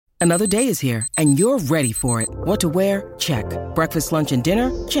Another day is here, and you're ready for it. What to wear? Check. Breakfast, lunch, and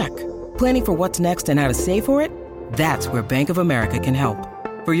dinner? Check. Planning for what's next and how to save for it? That's where Bank of America can help.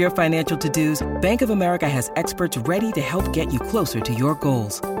 For your financial to-dos, Bank of America has experts ready to help get you closer to your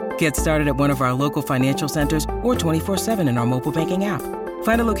goals. Get started at one of our local financial centers or 24/7 in our mobile banking app.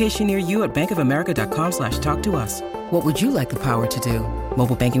 Find a location near you at bankofamerica.com/talktous. What would you like the power to do?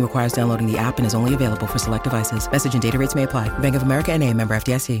 Mobile banking requires downloading the app and is only available for select devices. Message and data rates may apply. Bank of America N.A., member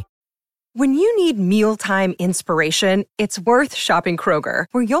FDIC. When you need mealtime inspiration, it's worth shopping Kroger,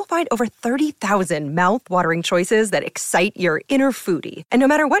 where you'll find over 30,000 mouth-watering choices that excite your inner foodie. And no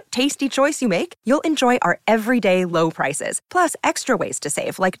matter what tasty choice you make, you'll enjoy our everyday low prices, plus extra ways to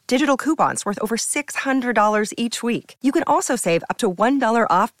save, like digital coupons worth over $600 each week. You can also save up to $1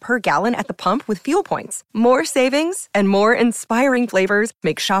 off per gallon at the pump with fuel points. More savings and more inspiring flavors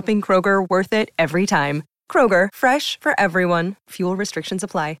make shopping Kroger worth it every time. Kroger, fresh for everyone. Fuel restrictions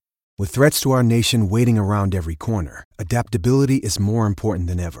apply. With threats to our nation waiting around every corner, adaptability is more important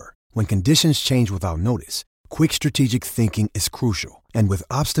than ever. When conditions change without notice, quick strategic thinking is crucial. And with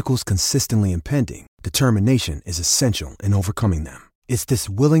obstacles consistently impending, determination is essential in overcoming them. It's this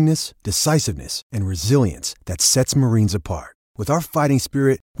willingness, decisiveness, and resilience that sets Marines apart. With our fighting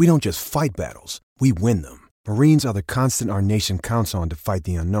spirit, we don't just fight battles, we win them. Marines are the constant our nation counts on to fight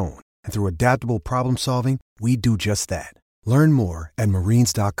the unknown. And through adaptable problem solving, we do just that. Learn more at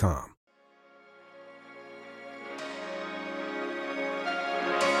marines.com.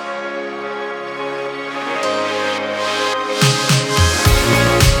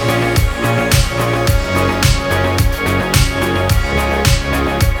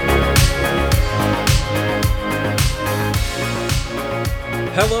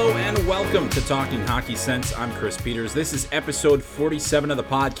 Hello and welcome to Talking Hockey Sense. I'm Chris Peters. This is episode 47 of the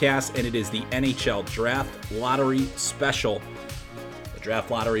podcast, and it is the NHL Draft Lottery Special. The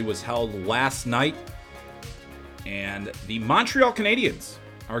Draft Lottery was held last night, and the Montreal Canadiens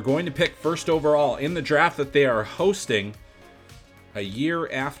are going to pick first overall in the draft that they are hosting a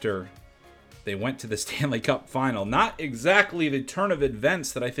year after they went to the Stanley Cup Final. Not exactly the turn of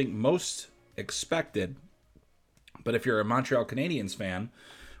events that I think most expected. But if you're a Montreal Canadiens fan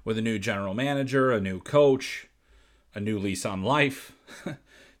with a new general manager, a new coach, a new lease on life,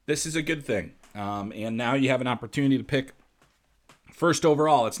 this is a good thing. And now you have an opportunity to pick first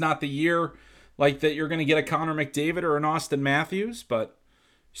overall. It's not the year like that you're going to get a Connor McDavid or an Austin Matthews, but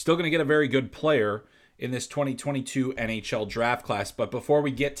you're still going to get a very good player in this 2022 NHL draft class. But before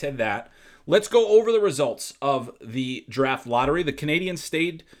we get to that, let's go over the results of the draft lottery. The Canadiens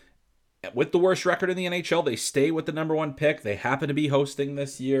stayed with the worst record in the NHL. They stay with the number one pick. They happen to be hosting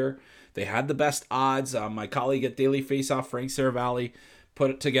this year. They had the best odds. My colleague at Daily Faceoff, Frank Saravalli,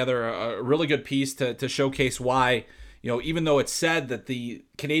 put together a really good piece to showcase why, even though it's said that the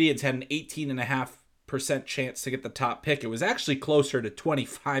Canadiens had an 18.5% chance to get the top pick, it was actually closer to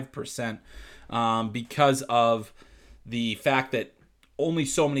 25% because of the fact that only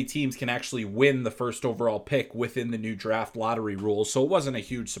so many teams can actually win the first overall pick within the new draft lottery rules. So it wasn't a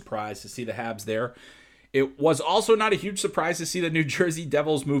huge surprise to see the Habs there. It was also not a huge surprise to see the New Jersey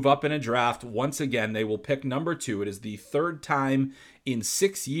Devils move up in a draft. Once again, they will pick number 2. It is the third time in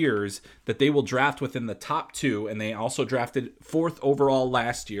 6 years that they will draft within the top 2, and they also drafted 4th overall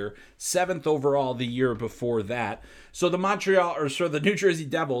last year, 7th overall the year before that. So the New Jersey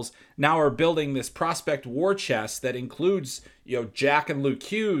Devils now are building this prospect war chest that includes, Jack and Luke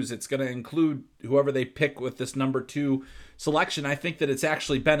Hughes. It's going to include whoever they pick with this number 2 selection. I think that it's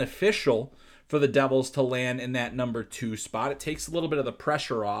actually beneficial for the Devils to land in that number 2 spot. It takes a little bit of the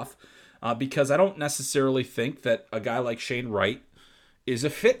pressure off because I don't necessarily think that a guy like Shane Wright is a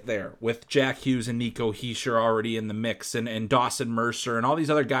fit there with Jack Hughes and Nico Hischier already in the mix and Dawson Mercer and all these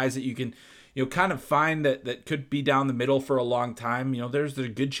other guys that you can kind of find that could be down the middle for a long time. There's a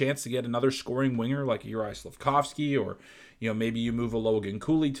good chance to get another scoring winger like Uri Slafkovsky, or maybe you move a Logan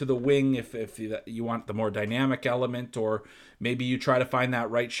Cooley to the wing if you want the more dynamic element, or maybe you try to find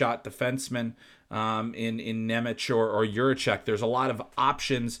that right shot defenseman in Nemec or Juracek. There's a lot of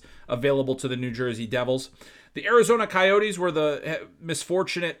options available to the New Jersey Devils. The Arizona Coyotes were the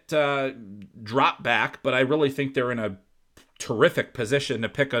misfortunate drop back, but I really think they're in a terrific position to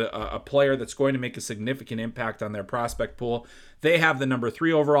pick a player that's going to make a significant impact on their prospect pool. They have the number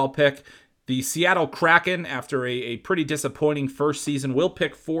 3 overall pick. The Seattle Kraken, after a pretty disappointing first season, will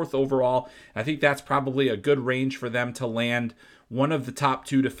pick 4th overall. I think that's probably a good range for them to land one of the top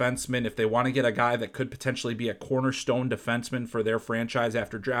 2 defensemen if they want to get a guy that could potentially be a cornerstone defenseman for their franchise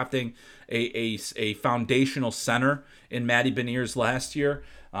after drafting a foundational center in Matty Beniers last year.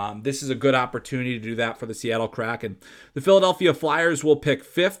 This is a good opportunity to do that for the Seattle Kraken. The Philadelphia Flyers will pick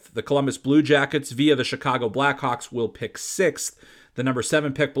 5th. The Columbus Blue Jackets via the Chicago Blackhawks will pick 6th. The number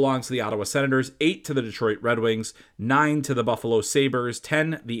 7 pick belongs to the Ottawa Senators, 8 to the Detroit Red Wings, 9 to the Buffalo Sabres,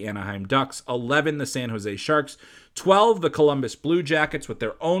 10 the Anaheim Ducks, 11 the San Jose Sharks, 12 the Columbus Blue Jackets with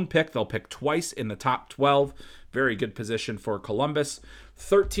their own pick. They'll pick twice in the top 12. Very good position for Columbus.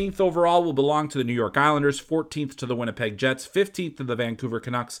 13th overall will belong to the New York Islanders, 14th to the Winnipeg Jets, 15th to the Vancouver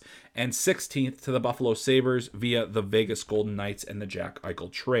Canucks, and 16th to the Buffalo Sabres via the Vegas Golden Knights and the Jack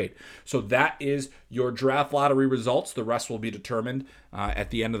Eichel trade. So that is your draft lottery results. The rest will be determined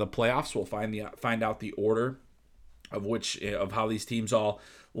at the end of the playoffs. We'll find out the order of how these teams all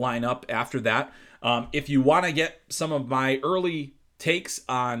line up after that. If you want to get some of my early takes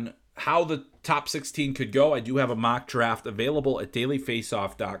on how the top 16 could go, I do have a mock draft available at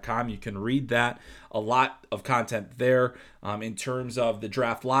dailyfaceoff.com. You can read that. A lot of content there in terms of the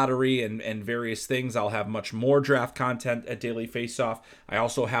draft lottery and various things. I'll have much more draft content at Daily Faceoff. I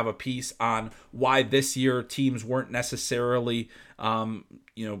also have a piece on why this year teams weren't necessarily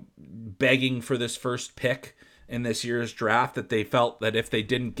begging for this first pick in this year's draft, that they felt that if they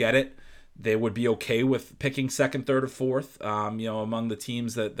didn't get it, they would be okay with picking 2nd, 3rd, or 4th, among the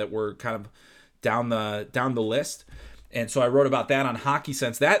teams that were kind of down the list. And so I wrote about that on Hockey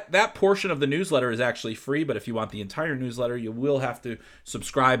Sense. That portion of the newsletter is actually free, but if you want the entire newsletter, you will have to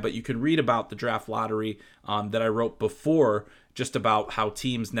subscribe. But you can read about the draft lottery that I wrote before, just about how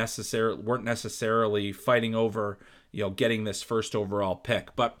teams weren't necessarily fighting over getting this first overall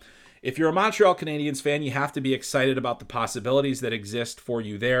pick. But if you're a Montreal Canadiens fan, you have to be excited about the possibilities that exist for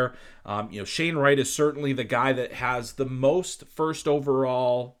you there. Shane Wright is certainly the guy that has the most first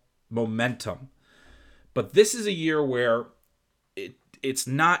overall momentum. But this is a year where it's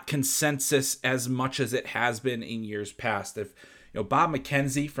not consensus as much as it has been in years past. If Bob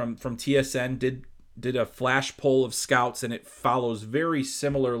McKenzie from TSN did a flash poll of scouts, and it follows very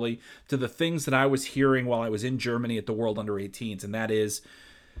similarly to the things that I was hearing while I was in Germany at the World Under-18s, and that is,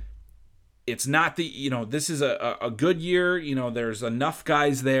 it's not this is a good year. There's enough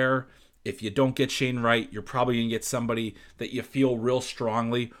guys there. If you don't get Shane Wright, you're probably going to get somebody that you feel real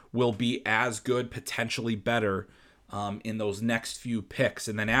strongly will be as good, potentially better, in those next few picks.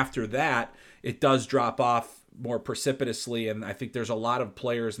 And then after that, it does drop off more precipitously. And I think there's a lot of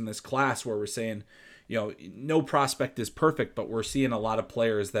players in this class where we're saying, no prospect is perfect, but we're seeing a lot of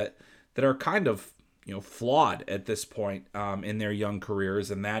players that are kind of, flawed at this point in their young careers.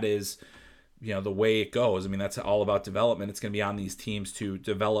 And that is, the way it goes. I mean, that's all about development. It's going to be on these teams to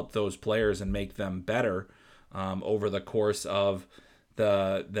develop those players and make them better over the course of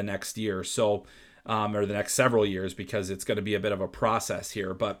the next year. So, or the next several years, because it's going to be a bit of a process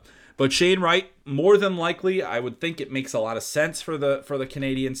here. But Shane Wright, more than likely, I would think it makes a lot of sense for the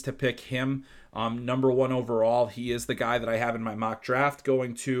Canadiens to pick him number 1 overall. He is the guy that I have in my mock draft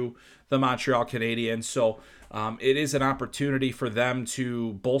going to the Montreal Canadiens. So it is an opportunity for them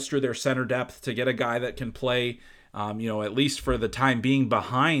to bolster their center depth, to get a guy that can play, at least for the time being,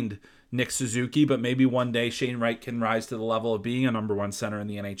 behind Nick Suzuki, but maybe one day Shane Wright can rise to the level of being a number 1 center in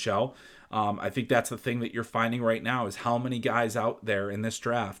the NHL. I think that's the thing that you're finding right now, is how many guys out there in this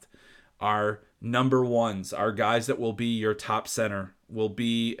draft are number 1s, are guys that will be your top center, will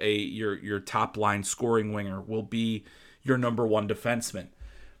be your top line scoring winger, will be your number 1 defenseman.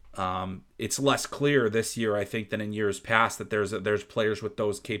 It's less clear this year, I think, than in years past that there's players with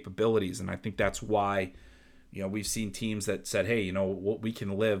those capabilities, and I think that's why we've seen teams that said, hey, we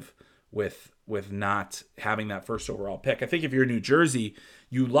can live with not having that first overall pick. I think if you're New Jersey,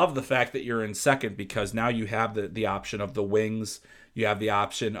 you love the fact that you're in second, because now you have the option of the wings. You have the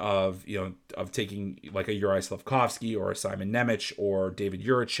option of taking like a Uri Slafkovsky or a Simon Nemec or David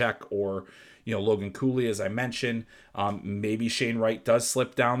Juracek or Logan Cooley, as I mentioned. Maybe Shane Wright does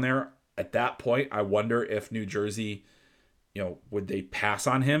slip down there. At that point, I wonder if New Jersey, would they pass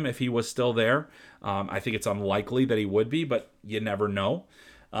on him if he was still there? I think it's unlikely that he would be, but you never know.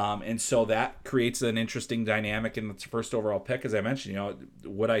 And so that creates an interesting dynamic in the first overall pick. As I mentioned,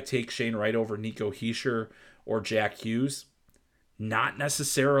 would I take Shane Wright over Nico Hischier or Jack Hughes? Not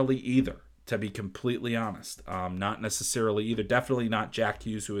necessarily either, to be completely honest. Not necessarily either. Definitely not Jack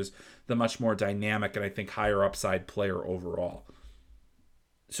Hughes, who is the much more dynamic and I think higher upside player overall.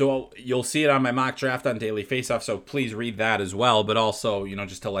 So you'll see it on my mock draft on Daily Faceoff, so please read that as well. But also,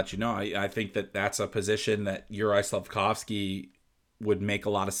 just to let you know, I think that's a position that Uri Slafkovsky would make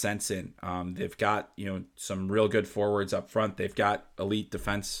a lot of sense in. They've got, some real good forwards up front. They've got elite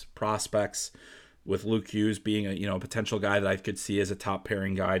defense prospects, with Luke Hughes being a potential guy that I could see as a top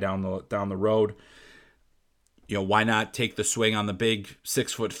pairing guy down the road. why not take the swing on the big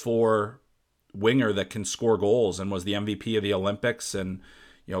 6'4" winger that can score goals and was the MVP of the Olympics, and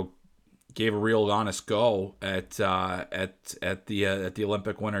gave a real honest go at the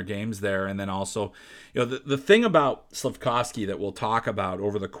Olympic Winter Games there. And then also, the thing about Slafkovsky that we'll talk about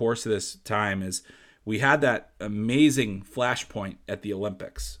over the course of this time is we had that amazing flashpoint at the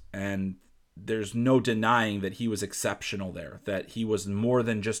Olympics, and there's no denying that he was exceptional there, that he was more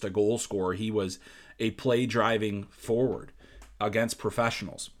than just a goal scorer. He was a play-driving forward against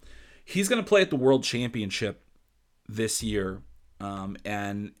professionals. He's going to play at the World Championship this year,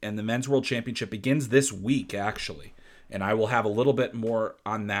 and the Men's World Championship begins this week, actually. And I will have a little bit more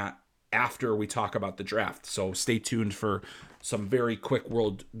on that after we talk about the draft. So stay tuned for some very quick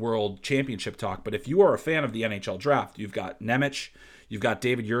World Championship talk. But if you are a fan of the NHL draft, you've got Nemec, you've got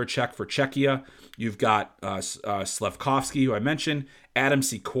David Jiricek for Czechia, you've got Slafkovsky, who I mentioned, Adam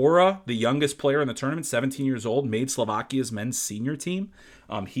Sikora, the youngest player in the tournament, 17 years old, made Slovakia's men's senior team.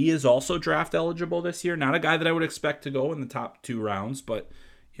 He is also draft eligible this year. Not a guy that I would expect to go in the top 2 rounds, but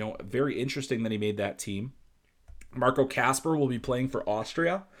very interesting that he made that team. Marco Kasper will be playing for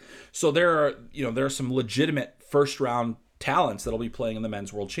Austria. So there are some legitimate first round talents that'll be playing in the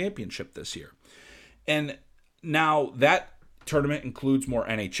Men's World Championship this year. And now that tournament includes more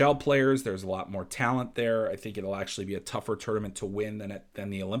NHL players. There's a lot more talent there. I think it'll actually be a tougher tournament to win than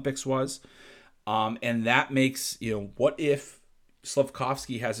the Olympics was. And that makes, what if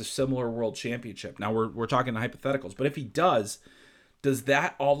Slafkovsky has a similar World Championship? Now we're talking hypotheticals, but if he does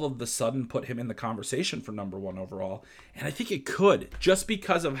that all of a sudden put him in the conversation for number 1 overall? And I think it could, just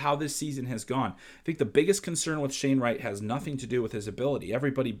because of how this season has gone. I think the biggest concern with Shane Wright has nothing to do with his ability.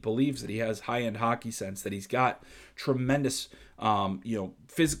 Everybody believes that he has high-end hockey sense, that he's got tremendous,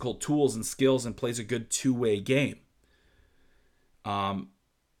 physical tools and skills, and plays a good two-way game.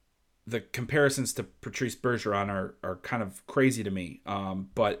 The comparisons to Patrice Bergeron are kind of crazy to me.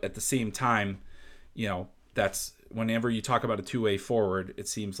 But at the same time, that's whenever you talk about a two-way forward, it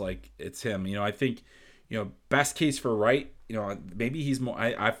seems like it's him. I think, best case for Wright, maybe he's more,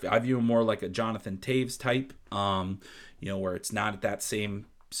 I view him more like a Jonathan Toews type, where it's not at that same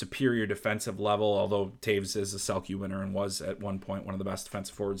superior defensive level, although Toews is a Selke winner and was at one point one of the best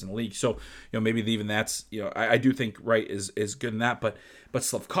defensive forwards in the league. So, maybe even that's, I do think Wright is good in that, but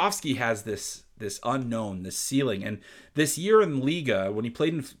Slafkovsky has this unknown, this ceiling. And this year in Liga, when he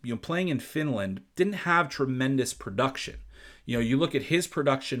played playing in Finland, didn't have tremendous production. You look at his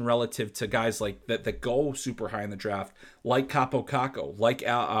production relative to guys like that go super high in the draft, like Kaapo Kakko, like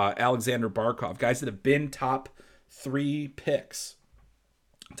Alexander Barkov, guys that have been top 2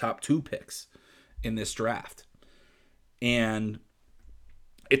 picks in this draft. And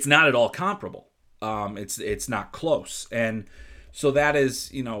it's not at all comparable. It's not close. And so that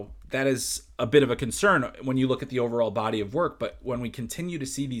is a bit of a concern when you look at the overall body of work. But when we continue to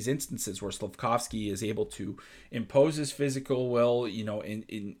see these instances where Slafkovsky is able to impose his physical will,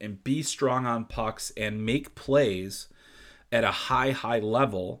 and be strong on pucks and make plays at a high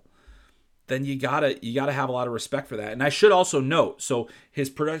level, then you gotta have a lot of respect for that. And I should also note, so his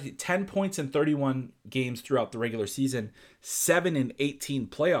production, 10 points in 31 games throughout the regular season, 7 in 18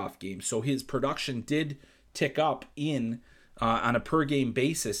 playoff games. So his production did tick up on a per game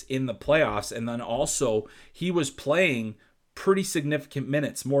basis in the playoffs. And then also he was playing pretty significant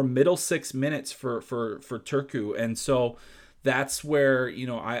minutes, more middle 6 minutes for Turku. And so that's where,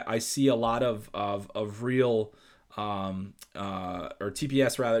 I see a lot of real, or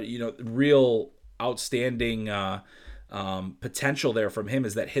TPS rather, real outstanding potential there from him,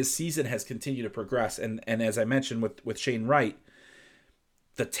 is that his season has continued to progress. And as I mentioned with Shane Wright,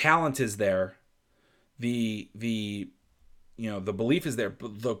 the talent is there. The belief is there.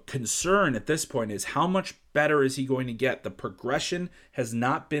 But the concern at this point is how much better is he going to get? The progression has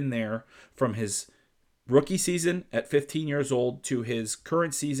not been there from his rookie season at 15 years old to his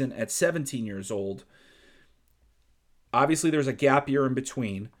current season at 17 years old. Obviously, there's a gap year in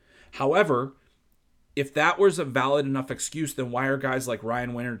between. However, if that was a valid enough excuse, then why are guys like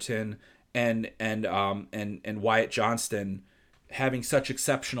Ryan Winterton and Wyatt Johnston having such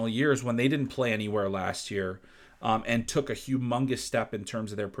exceptional years when they didn't play anywhere last year, and took a humongous step in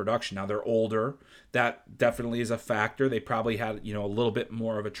terms of their production? Now they're older. That definitely is a factor. They probably had, a little bit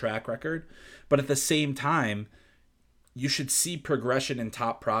more of a track record, but at the same time, you should see progression in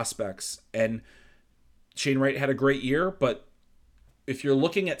top prospects. And Shane Wright had a great year, but if you're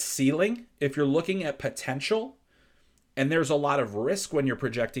looking at ceiling, if you're looking at potential, and there's a lot of risk when you're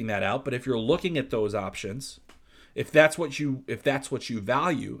projecting that out, but if you're looking at those options, if that's what you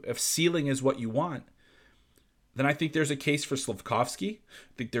value, if ceiling is what you want, then I think there's a case for Slafkovsky.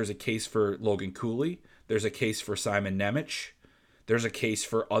 I think there's a case for Logan Cooley. There's a case for Simon Nemec. There's a case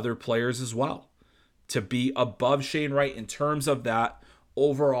for other players as well to be above Shane Wright in terms of that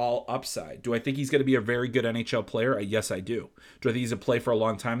overall upside. Do I think he's going to be a very good NHL player? Yes, I do. Do I think he's a play for a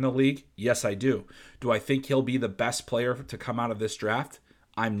long time in the league? Yes, I do. Do I think he'll be the best player to come out of this draft?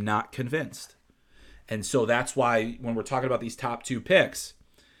 I'm not convinced. And so that's why when we're talking about these top 2 picks,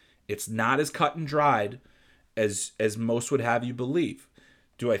 it's not as cut and dried as most would have you believe.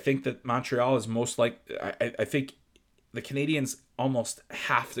 Do I think that Montreal is most I think the Canadiens almost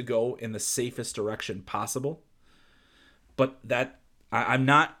have to go in the safest direction possible. But that I'm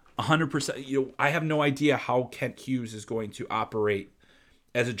not 100%. I have no idea how Kent Hughes is going to operate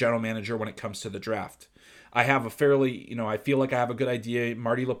as a general manager when it comes to the draft. I have a fairly, I feel like I have a good idea.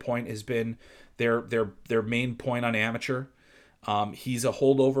 Marty Lapointe has been their main point on amateur. He's a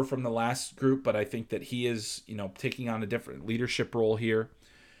holdover from the last group, but I think that he is, taking on a different leadership role here.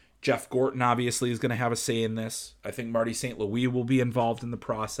 Jeff Gorton obviously is going to have a say in this. I think Marty St. Louis will be involved in the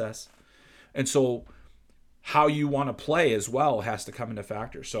process. And so how you want to play as well has to come into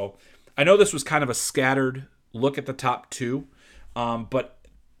factor. So I know this was kind of a scattered look at the top 2, but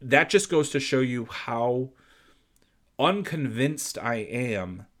that just goes to show you how unconvinced I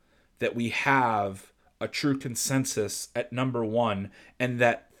am that we have a true consensus at number 1 and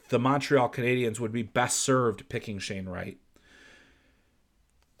that the Montreal Canadiens would be best served picking Shane Wright.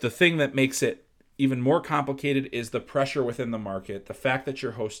 The thing that makes it even more complicated is the pressure within the market, the fact that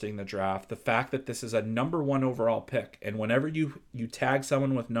you're hosting the draft, the fact that this is a number 1 overall pick. And whenever you tag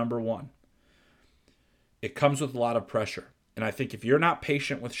someone with number 1, it comes with a lot of pressure. And I think if you're not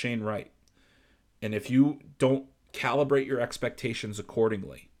patient with Shane Wright, and if you don't calibrate your expectations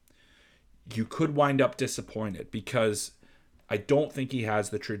accordingly, you could wind up disappointed, because I don't think he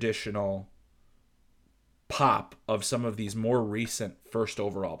has the traditional pop of some of these more recent first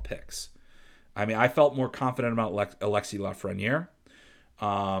overall picks. I mean, I felt more confident about Alexis Lafreniere.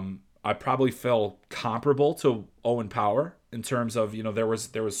 I probably felt comparable to Owen Power in terms of, there was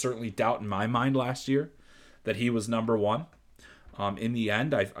certainly doubt in my mind last year that he was number 1. In the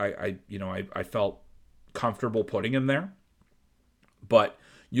end, I felt comfortable putting him there. But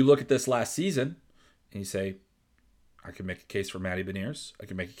you look at this last season and you say, I can make a case for Matty Beniers. I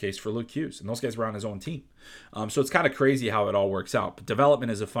can make a case for Luke Hughes. And those guys were on his own team. So it's kind of crazy how it all works out. But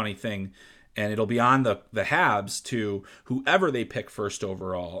development is a funny thing. And it'll be on the Habs to whoever they pick first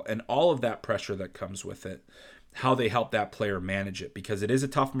overall and all of that pressure that comes with it, how they help that player manage it. Because it is a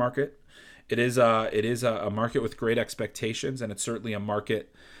tough market. It is a market with great expectations. And it's certainly a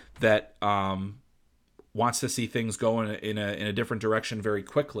market that wants to see things go in a different direction very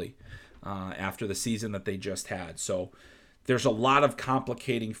quickly after the season that they just had. So there's a lot of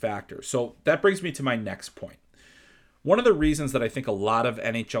complicating factors. So that brings me to my next point. One of the reasons that I think a lot of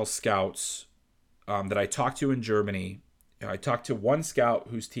NHL scouts that I talked to in Germany, I talked to one scout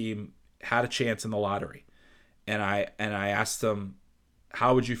whose team had a chance in the lottery, and I asked him,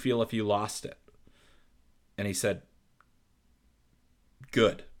 how would you feel if you lost it? And he said,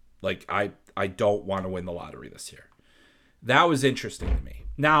 good. Like, I don't want to win the lottery this year. That was interesting to me.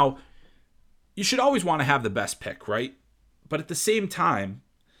 Now, you should always want to have the best pick, right? But at the same time,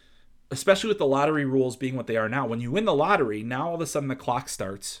 especially with the lottery rules being what they are now, when you win the lottery, now all of a sudden the clock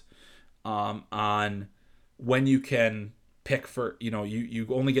starts on when you can pick for, you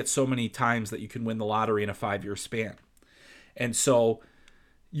only get so many times that you can win the lottery in a 5-year span. And so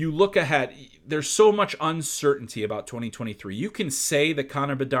you look ahead, there's so much uncertainty about 2023. You can say that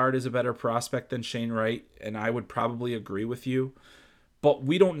Connor Bedard is a better prospect than Shane Wright, and I would probably agree with you. But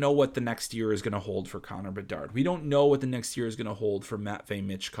we don't know what the next year is going to hold for Connor Bedard. We don't know what the next year is going to hold for Matvei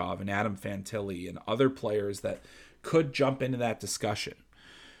Michkov and Adam Fantilli and other players that could jump into that discussion.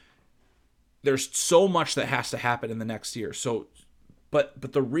 There's so much that has to happen in the next year. So, but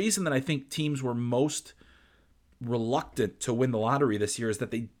the reason that I think teams were most reluctant to win the lottery this year is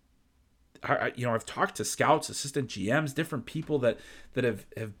that they, I've talked to scouts, assistant GMs, different people that have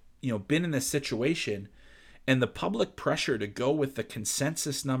been in this situation. And the public pressure to go with the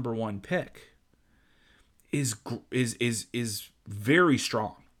consensus number 1 pick is very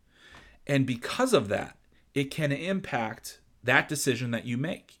strong. And because of that, it can impact that decision that you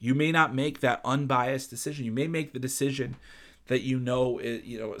make. You may not make that unbiased decision. You may make the decision that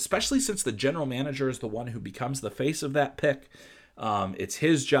especially since the general manager is the one who becomes the face of that pick. It's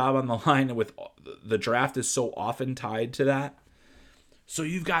his job on the line. With the draft is so often tied to that. So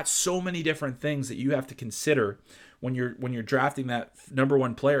you've got so many different things that you have to consider when you're drafting that number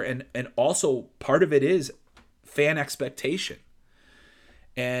 1 player, and also part of it is fan expectation.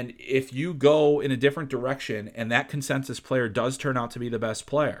 And if you go in a different direction and that consensus player does turn out to be the best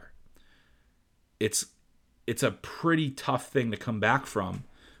player, it's it's a pretty tough thing to come back from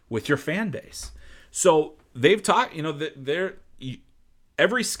with your fan base. So they've talked,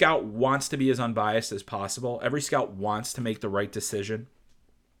 every scout wants to be as unbiased as possible. Every scout wants to make the right decision.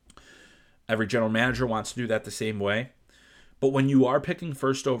 Every general manager wants to do that the same way. But when you are picking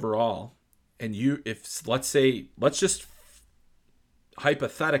first overall, and let's just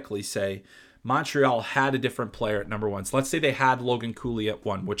hypothetically say Montreal had a different player at number 1. So let's say they had Logan Cooley at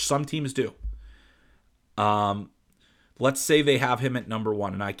 1, which some teams do. Let's say they have him at number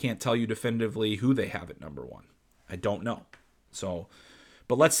 1, and I can't tell you definitively who they have at number 1. I don't know. So,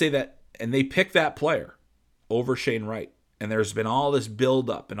 but let's say that, and they pick that player over Shane Wright, and there's been all this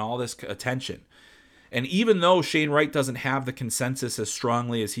buildup and all this attention. And even though Shane Wright doesn't have the consensus as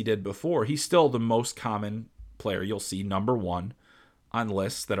strongly as he did before, he's still the most common player you'll see number 1 on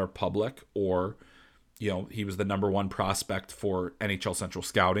lists that are public, or, he was the number 1 prospect for NHL Central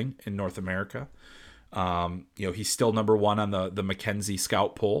Scouting in North America. He's still number 1 on the McKenzie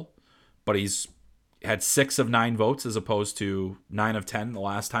Scout poll, but he's had 6 of 9 votes as opposed to 9 of 10 the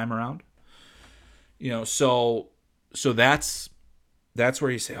last time around. So that's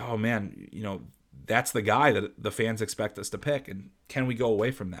where you say, oh man, that's the guy that the fans expect us to pick, and can we go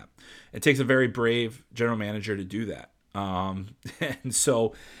away from that? It takes a very brave general manager to do that. And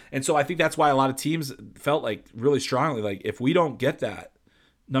so I think that's why a lot of teams felt like really strongly, like if we don't get that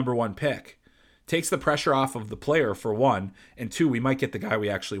number 1 pick, takes the pressure off of the player for 1, and 2, we might get the guy we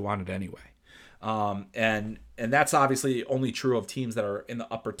actually wanted anyway. And that's obviously only true of teams that are in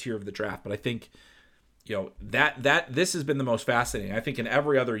the upper tier of the draft. But I think, that this has been the most fascinating. I think in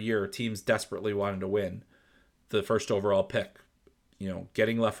every other year, teams desperately wanted to win the first overall pick.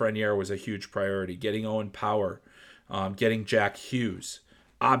 Getting Lafreniere was a huge priority. Getting Owen Power, getting Jack Hughes.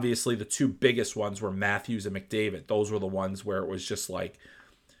 Obviously, the 2 biggest ones were Matthews and McDavid. Those were the ones where it was just like,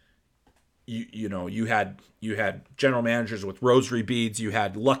 you had general managers with rosary beads, you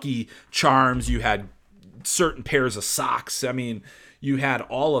had Lucky Charms, you had certain pairs of socks. I mean, you had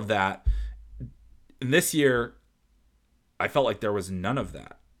all of that. And this year, I felt like there was none of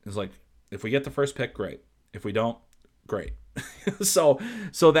that. It was like, if we get the first pick, great. If we don't, great. so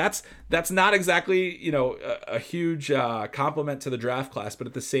that's not exactly a huge compliment to the draft class, but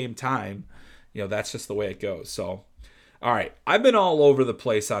at the same time, that's just the way it goes. So, all right, I've been all over the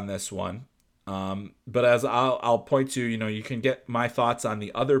place on this one. But as I'll point to, you can get my thoughts on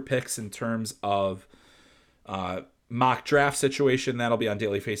the other picks in terms of mock draft situation. That'll be on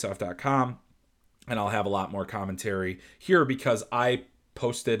dailyfaceoff.com. And I'll have a lot more commentary here because I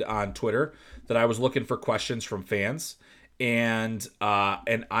posted on Twitter that I was looking for questions from fans. And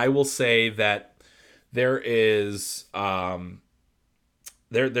I will say that there is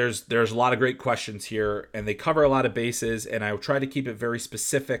there's a lot of great questions here, and they cover a lot of bases, and I will try to keep it very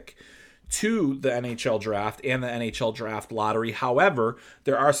specific to the NHL draft and the NHL draft lottery. However,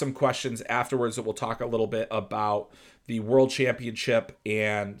 there are some questions afterwards that we'll talk a little bit about the World Championship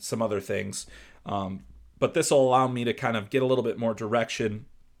and some other things. But this will allow me to kind of get a little bit more direction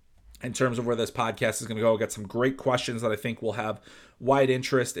in terms of where this podcast is going to go. Got some great questions that I think will have wide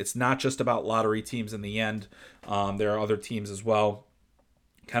interest. It's not just about lottery teams in the end. There are other teams as well.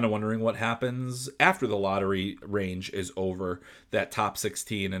 Kind of wondering what happens after the lottery range is over, that top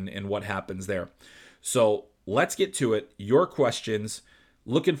 16, and what happens there. So let's get to it. Your questions,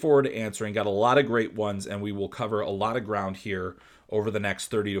 looking forward to answering. Got a lot of great ones, and we will cover a lot of ground here over the next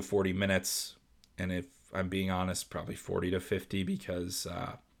 30 to 40 minutes. And if I'm being honest, probably 40 to 50 because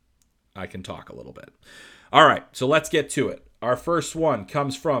I can talk a little bit. All right, so let's get to it. Our first one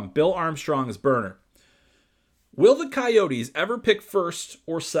comes from Bill Armstrong's burner. Will the Coyotes ever pick first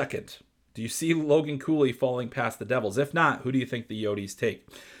or second? Do you see Logan Cooley falling past the Devils? If not, who do you think the Yotes take?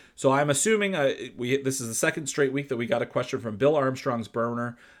 So I'm assuming this is the second straight week that we got a question from Bill Armstrong's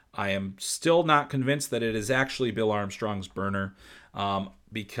burner. I am still not convinced that it is actually Bill Armstrong's burner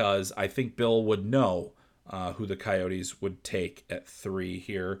because I think Bill would know who the Coyotes would take at 3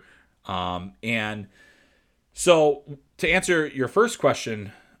 here. And so to answer your first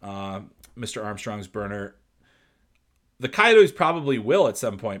question, Mr. Armstrong's burner, the Coyotes probably will at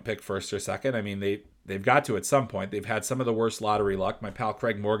some point pick first or second. I mean, they've got to at some point. They've had some of the worst lottery luck. My pal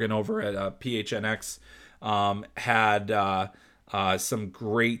Craig Morgan over at PHNX had some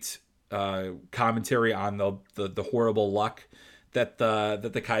great commentary on the horrible luck that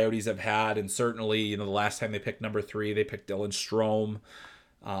the Coyotes have had, and certainly the last time they picked number 3, they picked Dylan Strome.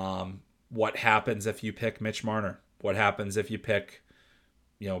 What happens if you pick Mitch Marner? What happens if you pick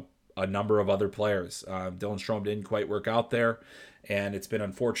a number of other players? Dylan Strome didn't quite work out there, and it's been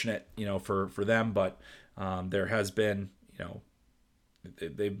unfortunate, for them. But there has been,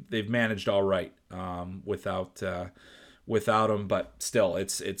 they've managed all right without him, but still,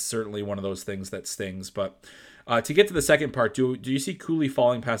 it's certainly one of those things that stings. But to get to the second part, do you see Cooley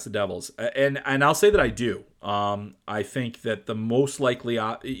falling past the Devils? And I'll say that I do. I think that the most likely,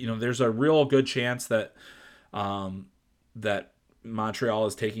 there's a real good chance that that Montreal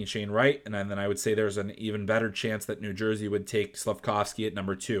is taking Shane Wright, and then I would say there's an even better chance that New Jersey would take Slafkovsky at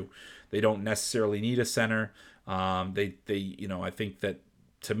number 2. They don't necessarily need a center. I think that,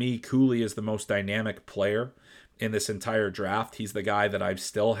 to me, Cooley is the most dynamic player in this entire draft. He's the guy that I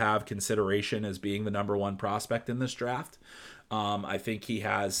still have consideration as being the number 1 prospect in this draft. I think he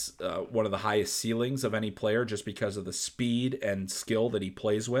has one of the highest ceilings of any player just because of the speed and skill that he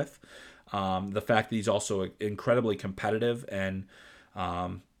plays with. The fact that he's also incredibly competitive, and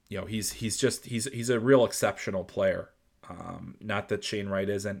he's a real exceptional player. Not that Shane Wright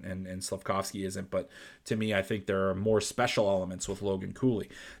isn't and Slafkovsky isn't, but to me, I think there are more special elements with Logan Cooley.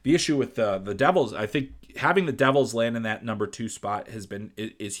 The issue with the Devils, I think having the Devils land in that number 2 spot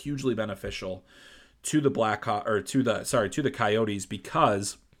is hugely beneficial to the to the Coyotes,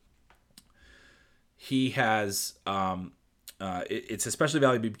 because he has it's especially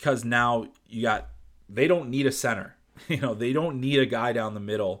valuable because now they don't need a center. They don't need a guy down the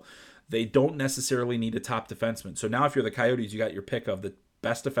middle. They don't necessarily need a top defenseman. So now if you're the Coyotes, you got your pick of the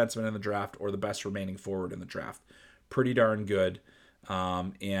best defenseman in the draft or the best remaining forward in the draft. Pretty darn good.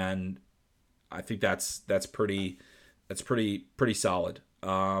 And I think that's pretty solid.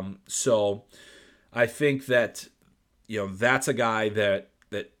 So I think that, that's a guy that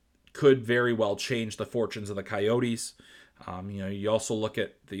could very well change the fortunes of the Coyotes. You also look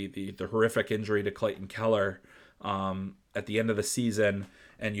at the horrific injury to Clayton Keller at the end of the season,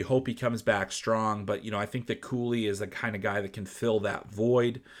 and you hope he comes back strong. But, I think that Cooley is the kind of guy that can fill that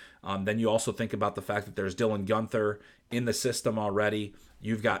void. Then you also think about the fact that there's Dylan Guenther in the system already.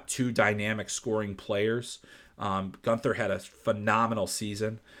 You've got 2 dynamic scoring players. Guenther had a phenomenal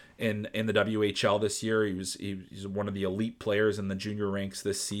season in the WHL this year. He's one of the elite players in the junior ranks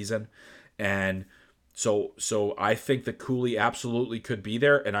this season. And so I think that Cooley absolutely could be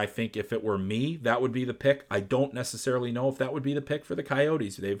there, and I think if it were me, that would be the pick. I don't necessarily know if that would be the pick for the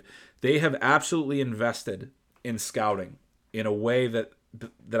Coyotes. They have absolutely invested in scouting in a way that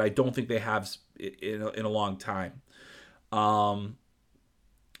I don't think they have in a long time.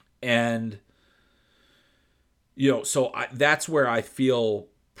 That's where I feel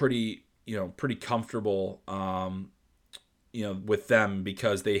pretty comfortable, with them,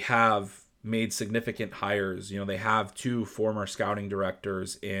 because they have made significant hires. They have 2 former scouting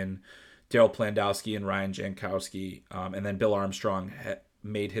directors in Daryl Plandowski and Ryan Jankowski, and then Bill Armstrong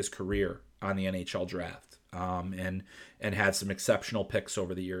made his career on the NHL draft, and had some exceptional picks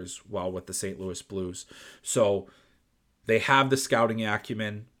over the years while with the St. Louis Blues. So they have the scouting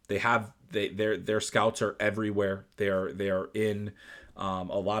acumen. Their scouts are everywhere. They are in a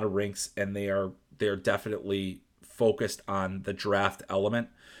lot of rinks, and they're definitely focused on the draft element.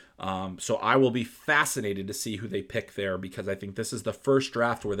 So I will be fascinated to see who they pick there, because I think this is the first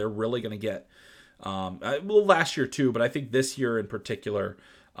draft where they're really going to get, last year too, but I think this year in particular,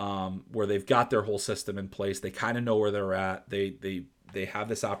 where they've got their whole system in place. They kind of know where they're at. They have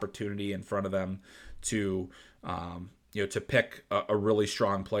this opportunity in front of them to pick a really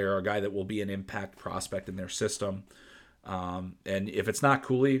strong player, a guy that will be an impact prospect in their system. And if it's not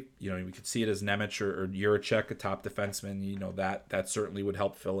Cooley, we could see it as Nemec or Jiricek, a top defenseman. That certainly would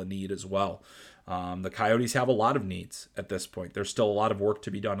help fill a need as well. The Coyotes have a lot of needs at this point. There's still a lot of work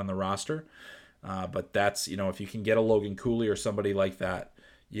to be done on the roster. But that's, if you can get a Logan Cooley or somebody like that,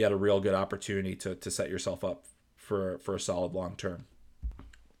 you got a real good opportunity to set yourself up for a solid long term.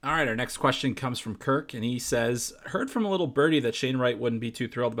 All right, our next question comes from Kirk, and he says, heard from a little birdie that Shane Wright wouldn't be too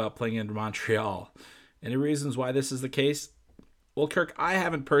thrilled about playing in Montreal. Any reasons why this is the case? Well, Kirk, I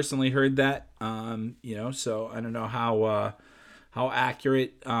haven't personally heard that, so I don't know how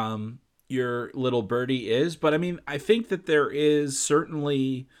accurate your little birdie is. But, I think that there is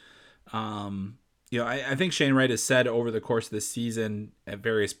certainly, I think Shane Wright has said over the course of the season at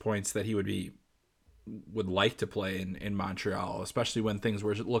various points that he would like to play in Montreal, especially when things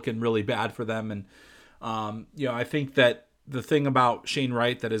were looking really bad for them. And, I think that the thing about Shane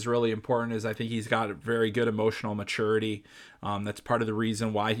Wright that is really important is I think he's got a very good emotional maturity. That's part of the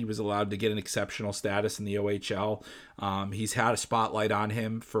reason why he was allowed to get an exceptional status in the OHL. He's had a spotlight on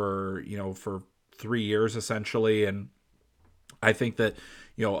him for 3 years essentially. And I think that,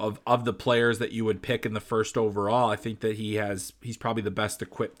 of the players that you would pick in the first overall, I think that he's probably the best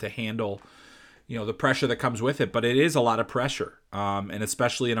equipped to handle the pressure that comes with it, but it is a lot of pressure, and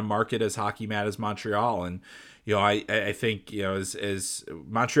especially in a market as hockey mad as Montreal. And I think as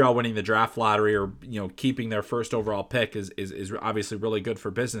Montreal winning the draft lottery or keeping their first overall pick is obviously really good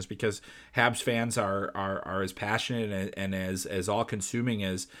for business, because Habs fans are as passionate and as all consuming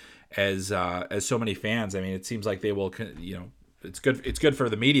as so many fans. I mean, it seems like they will it's good for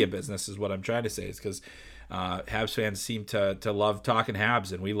the media business is what I'm trying to say, is because Habs fans seem to love talking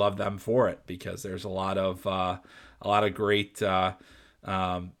Habs, and we love them for it, because there's a lot of great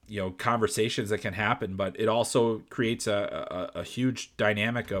conversations that can happen, but it also creates a huge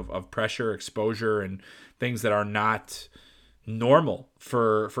dynamic of pressure, exposure, and things that are not normal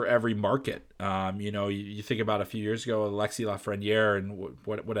for every market. You think about a few years ago, Alexis Lafreniere, and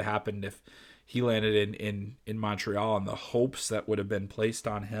what would have happened if he landed in Montreal, and the hopes that would have been placed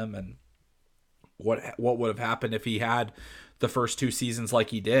on him, and what would have happened if he had the first 2 seasons like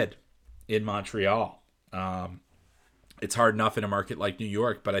he did in Montreal. It's hard enough in a market like New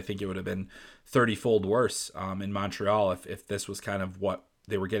York, but I think it would have been 30-fold worse in Montreal if this was kind of what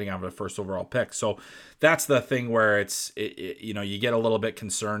they were getting out of a first overall pick. So that's the thing where you get a little bit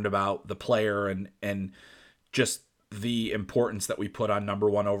concerned about the player and just the importance that we put on number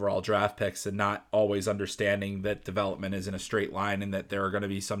 1 overall draft picks, and not always understanding that development is in a straight line, and that there are going to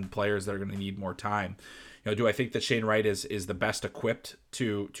be some players that are going to need more time. Do I think that Shane Wright is the best equipped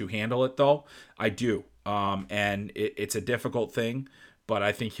to handle it, though? I do. And it's a difficult thing, but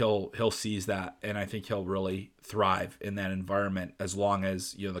I think he'll seize that, and I think he'll really thrive in that environment, as long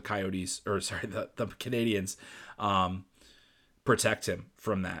as the Canadiens protect him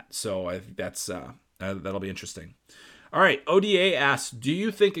from that. So I think that'll be interesting. All right, ODA asks, do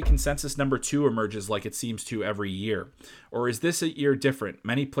you think a consensus number 2 emerges like it seems to every year? Or is this a year different?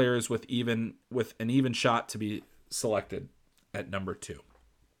 Many players with an even shot to be selected at number 2.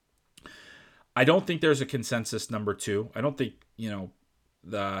 I don't think there's a consensus number 2. I don't think,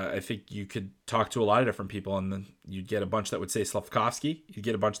 I think you could talk to a lot of different people, and then you'd get a bunch that would say Slafkovsky. You'd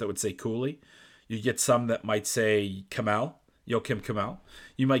get a bunch that would say Cooley. You'd get some that might say Joakim Kamel.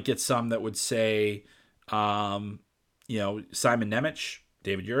 You might get some that would say, Simon Nemec,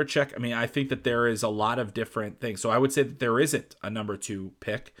 David Jiricek. I mean, I think that there is a lot of different things. So I would say that there isn't a number 2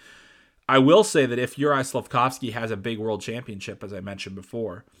 pick. I will say that if Juraj Slafkovsky has a big world championship, as I mentioned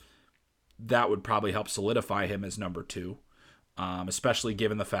before, that would probably help solidify him as number 2, especially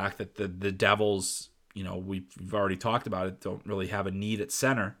given the fact that the Devils, we've already talked about it, don't really have a need at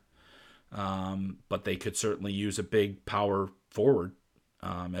center, but they could certainly use a big power forward,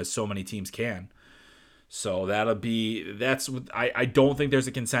 as so many teams can. So I don't think there's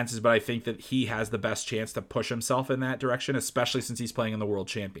a consensus, but I think that he has the best chance to push himself in that direction, especially since he's playing in the World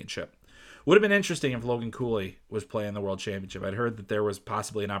Championship. Would have been interesting if Logan Cooley was playing the World Championship. I'd heard that there was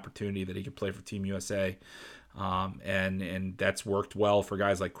possibly an opportunity that he could play for Team USA, and that's worked well for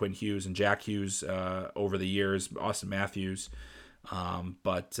guys like Quinn Hughes and Jack Hughes over the years, Austin Matthews,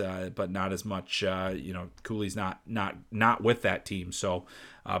 but not as much. Cooley's not with that team, so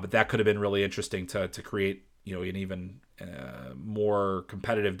but that could have been really interesting to create an even more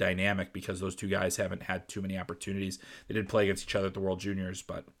competitive dynamic, because those two guys haven't had too many opportunities. They did play against each other at the World Juniors,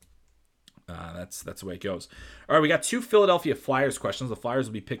 but that's the way it goes. All right, we got 2 Philadelphia Flyers questions. The Flyers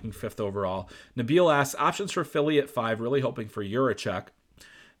will be picking 5th overall. Nabil asks, options for Philly at 5, really hoping for Jiricek.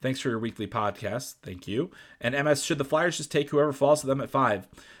 Thanks for your weekly podcast. Thank you. And MS, should the Flyers just take whoever falls to them at 5?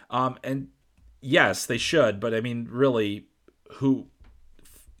 And yes, they should, but I mean, really,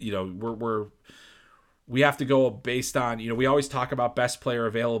 we have to go based on, we always talk about best player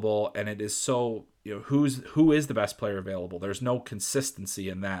available, and it is so, who is the best player available? There's no consistency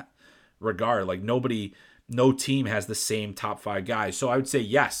in that regard. Like no team has the same top 5 guys. So I would say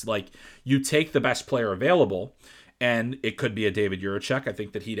yes, like you take the best player available, and it could be a David Jiricek. I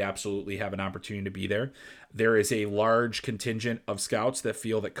think that he'd absolutely have an opportunity to be there. There is a large contingent of scouts that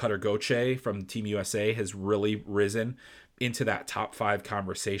feel that Cutter Gauthier from Team USA has really risen into that top 5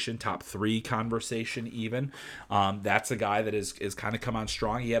 conversation, top 3 conversation even. That's a guy that is kind of come on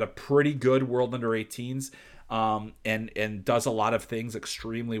strong. He had a pretty good World Under-18s. And does a lot of things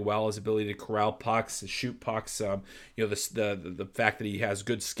extremely well. His ability to corral pucks, shoot pucks, the fact that he has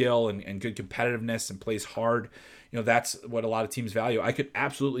good skill and good competitiveness and plays hard, that's what a lot of teams value. I could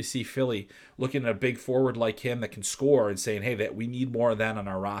absolutely see Philly looking at a big forward like him that can score and saying, hey, that we need more of that on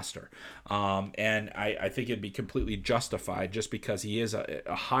our roster. And I think it'd be completely justified, just because he is a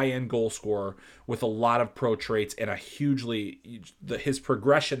high-end goal scorer with a lot of pro traits, and his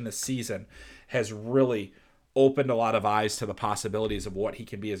progression this season has really opened a lot of eyes to the possibilities of what he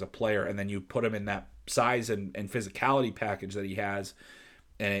can be as a player. And then you put him in that size and physicality package that he has,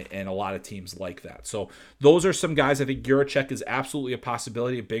 And a lot of teams like that. So those are some guys. I think Jiricek is absolutely a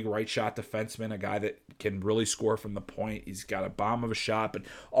possibility, a big right shot defenseman, a guy that can really score from the point. He's got a bomb of a shot, but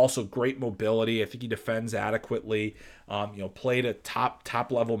also great mobility. I think he defends adequately. Played at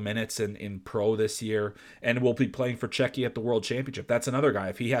top level minutes in pro this year, and will be playing for Czechia at the World Championship. That's another guy.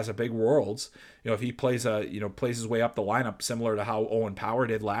 If he has a big Worlds, if he plays his way up the lineup, similar to how Owen Power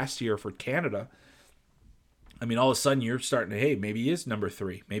did last year for Canada, I mean, all of a sudden you're starting to, hey, maybe he is number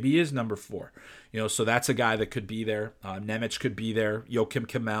 3. Maybe he is number 4. So that's a guy that could be there. Nemec could be there. Joakim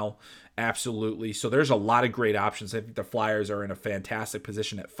Kemell, absolutely. So there's a lot of great options. I think the Flyers are in a fantastic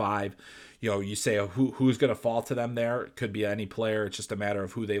position at 5. You say who's going to fall to them there. It could be any player. It's just a matter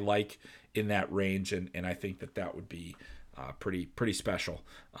of who they like in that range, and I think that would be pretty special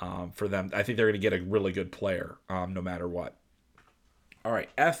for them. I think they're going to get a really good player no matter what. All right,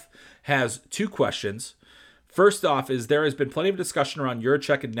 F has 2 questions. First off is there has been plenty of discussion around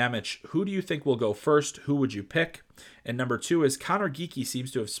Jiricek and Nemec. Who do you think will go first? Who would you pick? And number 2 is Connor Geekie seems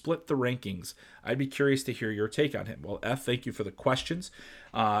to have split the rankings. I'd be curious to hear your take on him. Well, F, thank you for the questions.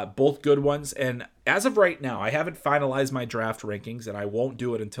 Both good ones. And as of right now, I haven't finalized my draft rankings, and I won't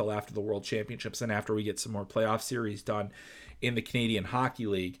do it until after the World Championships and after we get some more playoff series done in the Canadian Hockey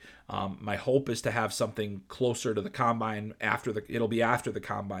League. My hope is to have something closer to the Combine it'll be after the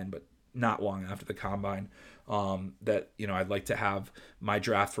Combine, but not long after the Combine. I'd like to have my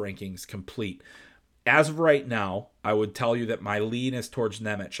draft rankings complete. As of right now, I would tell you that my lean is towards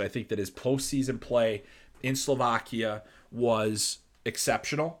Nemec. I think that his postseason play in Slovakia was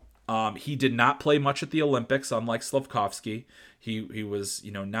exceptional. He did not play much at the Olympics, unlike Slafkovsky. He was,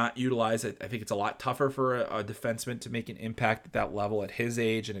 not utilized. I think it's a lot tougher for a defenseman to make an impact at that level at his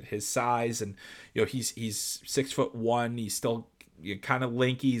age and at his size. And, he's 6'1". He's still kind of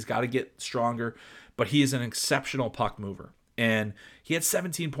lanky. He's got to get stronger, but he is an exceptional puck mover. And he had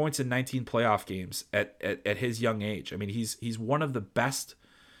 17 points in 19 playoff games at his young age. I mean, he's one of the best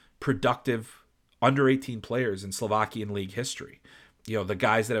productive under 18 players in Slovakian league history. The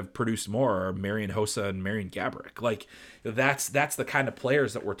guys that have produced more are Marian Hossa and Marian Gaborik. Like that's the kind of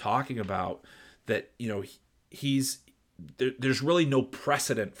players that we're talking about. That there's really no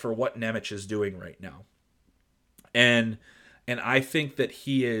precedent for what Nemec is doing right now, and I think that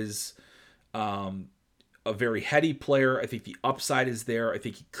he is a very heady player. I think the upside is there. I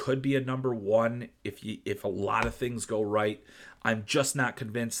think he could be a number 1 if a lot of things go right. I'm just not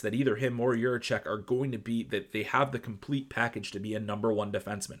convinced that either him or Jiricek are going to be, that they have the complete package to be a number 1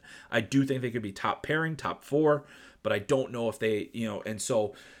 defenseman. I do think they could be top pairing, top 4, but I don't know if they, and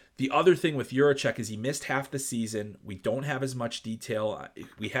so the other thing with Jiricek is he missed half the season. We don't have as much detail.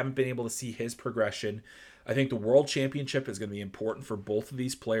 We haven't been able to see his progression. I think the World Championship is going to be important for both of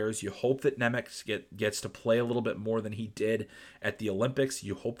these players. You hope that Nemec gets to play a little bit more than he did at the Olympics.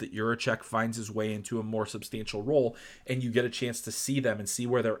 You hope that Jiricek finds his way into a more substantial role, and you get a chance to see them and see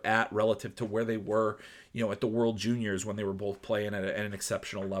where they're at relative to where they were, at the World Juniors when they were both playing at an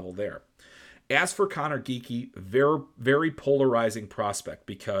exceptional level there. As for Connor Geekie, very, very polarizing prospect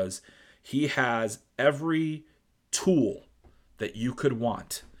because he has every tool that you could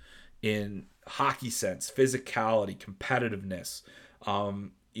want in hockey sense, physicality, competitiveness,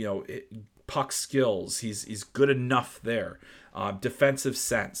 puck skills. He's good enough there. Defensive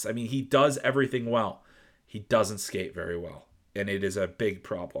sense. I mean, he does everything well. He doesn't skate very well. And it is a big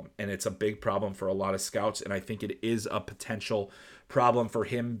problem. And it's a big problem for a lot of scouts. And I think it is a potential problem for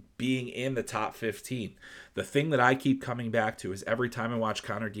him being in the top 15. The thing that I keep coming back to is every time I watch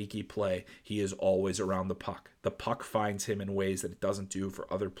Connor Geekie play, he is always around the puck. The puck finds him in ways that it doesn't do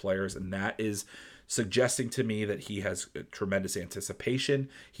for other players. And that is suggesting to me that he has tremendous anticipation.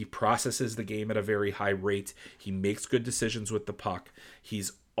 He processes the game at a very high rate. He makes good decisions with the puck.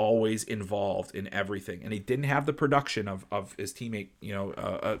 He's always involved in everything, and he didn't have the production of his teammate,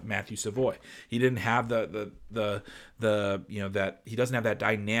 Matthew Savoy. He didn't have the that he doesn't have that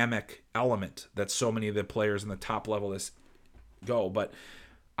dynamic element that so many of the players in the top level go. But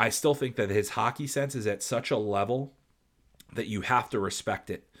I still think that his hockey sense is at such a level that you have to respect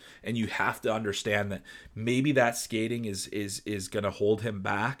it, and you have to understand that maybe that skating is going to hold him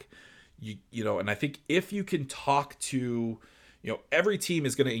back. And I think if you can talk to, every team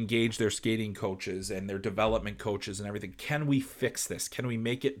is going to engage their skating coaches and their development coaches and everything. Can we fix this? Can we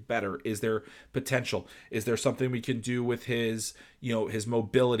make it better? Is there potential? Is there something we can do with his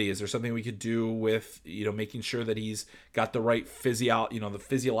mobility? Is there something we could do with, making sure that he's got the right the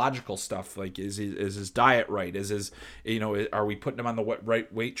physiological stuff? Like, is his diet right? Is his, are we putting him on the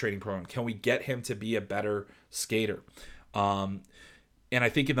right weight training program? Can we get him to be a better skater? And I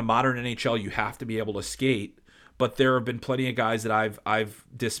think in the modern NHL, you have to be able to skate. but there have been plenty of guys that I've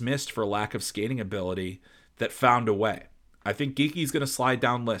dismissed for lack of skating ability that found a way. I think Geeky's going to slide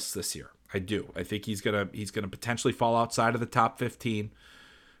down lists this year. I do. I think he's gonna potentially fall outside of the top 15.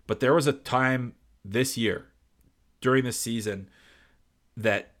 But there was a time this year, during this season,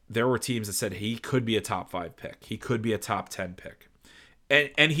 that there were teams that said he could be a top 5 pick. He could be a top 10 pick.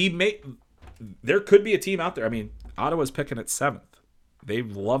 And there could be a team out there. I mean, Ottawa's picking at 7th.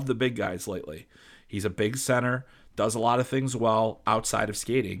 They've loved the big guys lately. He's a big center, does a lot of things well outside of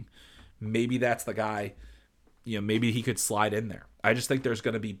skating. Maybe that's the guy, maybe he could slide in there. I just think there's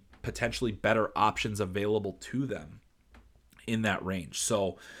going to be potentially better options available to them in that range.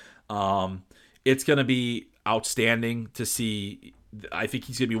 So it's going to be outstanding to see. I think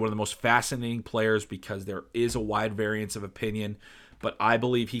he's going to be one of the most fascinating players because there is a wide variance of opinion, but I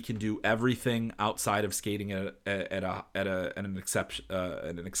believe he can do everything outside of skating at an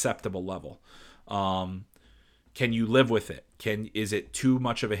acceptable level. Can you live with it? Is it too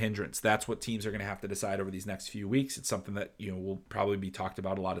much of a hindrance? That's what teams are going to have to decide over these next few weeks. It's something that will probably be talked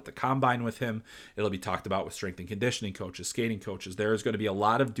about a lot at the combine with him. It'll be talked about with strength and conditioning coaches, skating coaches. There is going to be a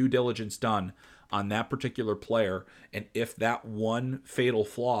lot of due diligence done on that particular player, and if that one fatal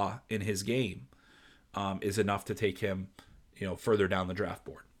flaw in his game is enough to take him, further down the draft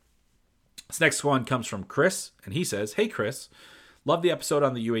board. This next one comes from Chris, and he says, "Hey Chris, love the episode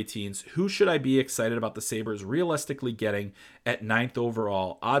on the U18s. Who should I be excited about the Sabres realistically getting at 9th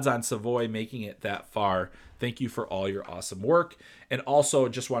overall? Odds on Savoie making it that far. Thank you for all your awesome work." And also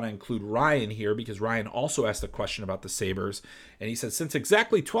just want to include Ryan here because Ryan also asked a question about the Sabres. And he said, since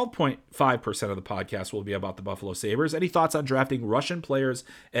exactly 12.5% of the podcast will be about the Buffalo Sabres, any thoughts on drafting Russian players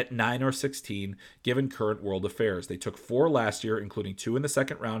at 9 or 16 given current world affairs? They took 4 last year, including 2 in the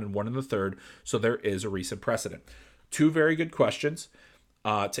second round and 1 in the third. So there is a recent precedent. 2 very good questions.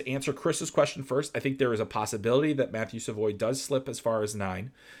 To answer Chris's question first, I think there is a possibility that Matthew Savoie does slip as far as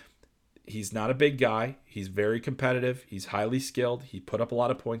 9. He's not a big guy. He's very competitive. He's highly skilled. He put up a lot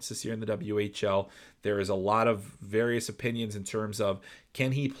of points this year in the WHL. There is a lot of various opinions in terms of,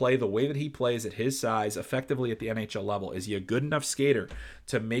 can he play the way that he plays at his size effectively at the NHL level? Is he a good enough skater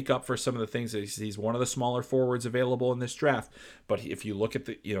to make up for some of the things that he's one of the smaller forwards available in this draft? But if you look at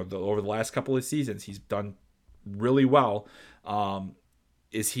over the last couple of seasons, he's done really well.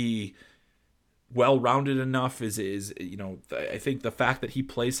 Is he well-rounded enough? I think the fact that he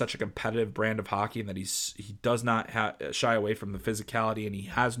plays such a competitive brand of hockey and that he does not shy away from the physicality and he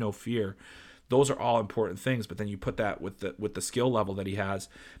has no fear, those are all important things. But then you put that with the skill level that he has,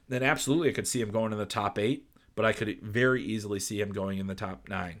 then absolutely I could see him going in the top 8, but I could very easily see him going in the top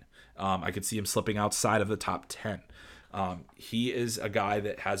 9. I could see him slipping outside of the top 10. He is a guy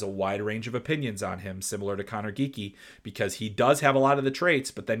that has a wide range of opinions on him, similar to Connor Geeky, because he does have a lot of the traits,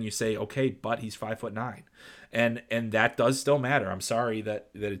 but then you say, okay, but he's 5'9", and that does still matter. I'm sorry that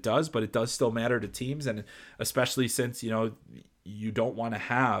it does, but it does still matter to teams, and especially since you don't want to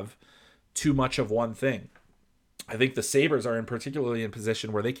have too much of one thing. I think the Sabres are particularly in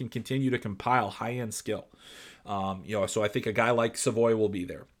position where they can continue to compile high-end skill. So I think a guy like Savoie will be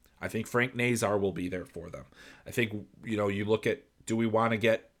there. I think Frank Nazar will be there for them. I think, you look at, do we want to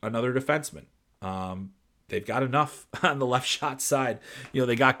get another defenseman? They've got enough on the left shot side.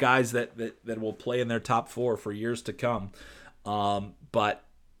 They got guys that will play in their top 4 for years to come. But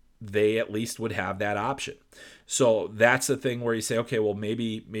they at least would have that option. So that's the thing where you say, okay, well,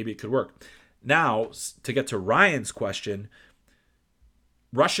 maybe it could work. Now, to get to Ryan's question,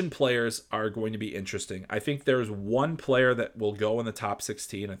 Russian players are going to be interesting. I think there's one player that will go in the top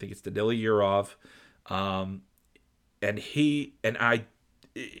 16. I think it's Danila Yurov.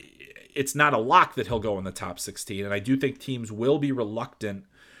 It's not a lock that he'll go in the top 16. And I do think teams will be reluctant.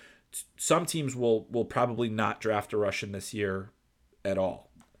 Some teams will probably not draft a Russian this year at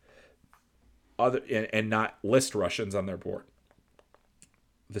all. And not list Russians on their board.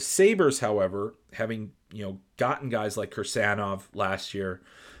 The Sabres, however, having gotten guys like Kirsanov last year,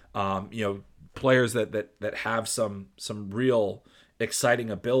 players that have some real exciting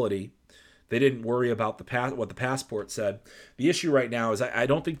ability, they didn't worry about what the passport said. The issue right now is I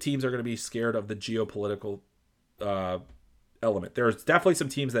don't think teams are going to be scared of the geopolitical element. There's definitely some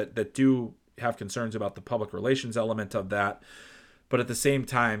teams that do have concerns about the public relations element of that, but at the same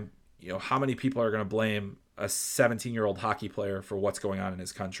time, how many people are going to blame a 17-year-old hockey player for what's going on in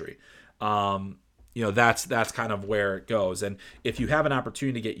his country? That's kind of where it goes. And if you have an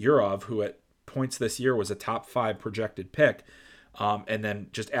opportunity to get Yurov, who at points this year was a top 5 projected pick, and then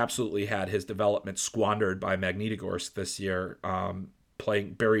just absolutely had his development squandered by Magnitogorsk this year,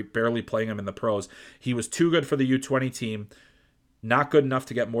 barely playing him in the pros. He was too good for the U20 team, not good enough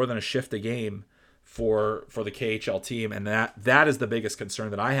to get more than a shift a game for the KHL team, and that is the biggest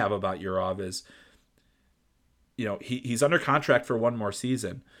concern that I have about Yurov is, he's under contract for one more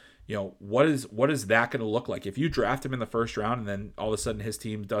season. What is that going to look like if you draft him in the first round and then all of a sudden his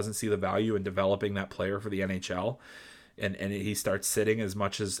team doesn't see the value in developing that player for the NHL, and he starts sitting as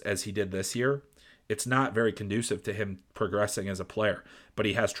much as he did this year? It's not very conducive to him progressing as a player. But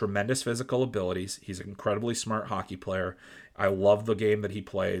he has tremendous physical abilities. He's an incredibly smart hockey player. I love the game that he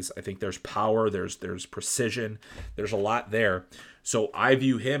plays. I think there's power, there's precision, there's a lot there. So I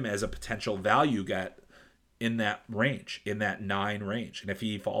view him as a potential value get in that range, in that 9 range. And if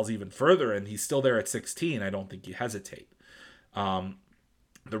he falls even further and he's still there at 16, I don't think you hesitate.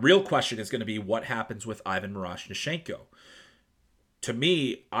 The real question is going to be what happens with Ivan Miroshnichenko. To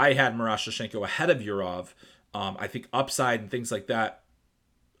me, I had Miroshnichenko ahead of Yurov. I think upside and things like that,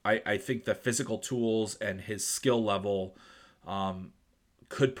 I think the physical tools and his skill level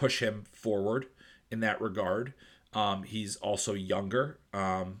could push him forward in that regard. He's also younger,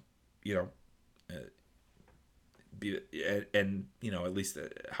 and at least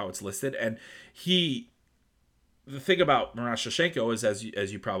how it's listed. And the thing about Miroshnichenko is,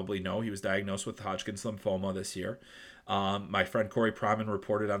 as you probably know, he was diagnosed with Hodgkin's lymphoma this year. My friend Corey Pryman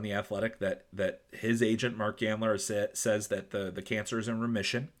reported on The Athletic that his agent, Mark Gandler, says that the cancer is in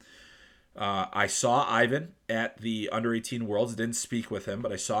remission. I saw Ivan at the Under-18 Worlds. I didn't speak with him,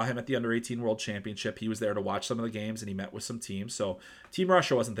 but I saw him at the Under-18 World Championship. He was there to watch some of the games, and he met with some teams. So Team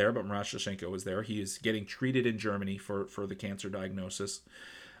Russia wasn't there, but Miroshnichenko was there. He is getting treated in Germany for the cancer diagnosis.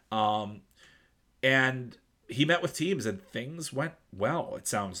 And he met with teams and things went well, it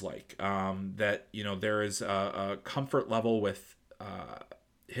sounds like. That there is a comfort level with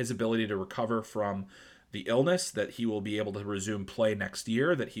his ability to recover from the illness, that he will be able to resume play next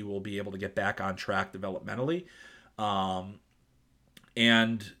year, that he will be able to get back on track developmentally.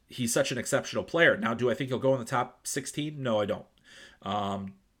 And he's such an exceptional player. Now, do I think he'll go in the top 16? No, I don't.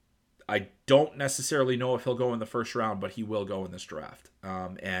 I don't necessarily know if he'll go in the first round, but he will go in this draft.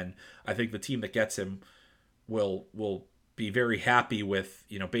 And I think the team that gets him will be very happy with,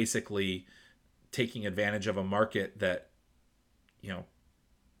 basically taking advantage of a market that,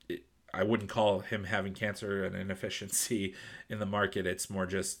 I wouldn't call him having cancer an inefficiency in the market. It's more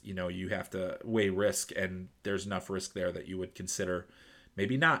just, you have to weigh risk, and there's enough risk there that you would consider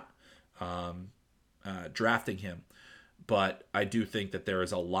maybe not drafting him. But I do think that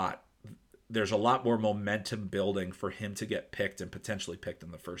there's a lot more momentum building for him to get picked and potentially picked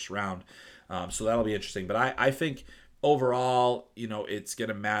in the first round. So that'll be interesting. But I think overall, it's going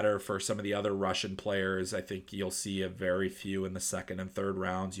to matter for some of the other Russian players. I think you'll see a very few in the second and third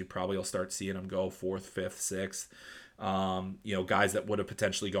rounds. You probably will start seeing them go 4th, 5th, 6th. Guys that would have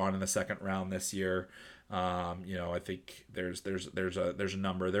potentially gone in the second round this year. I think there's a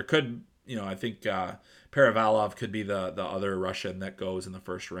number. There could, I think Perevalov could be the other Russian that goes in the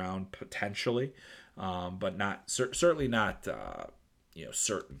first round potentially, but not certainly not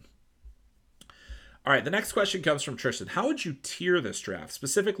certain. All right, the next question comes from Tristan. How would you tier this draft,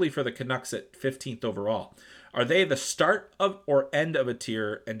 specifically for the Canucks at 15th overall? Are they the start of or end of a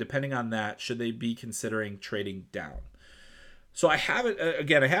tier? And depending on that, should they be considering trading down? So I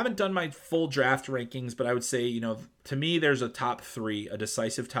haven't done my full draft rankings, but I would say, to me, there's a top 3, a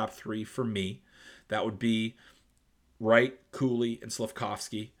decisive top 3 for me. That would be Wright, Cooley, and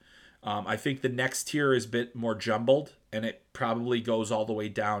Slafkovsky. I think the next tier is a bit more jumbled, and it probably goes all the way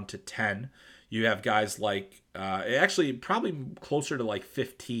down to 10. You have guys like, actually probably closer to like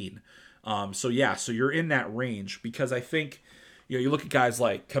 15. So you're in that range, because I think, you look at guys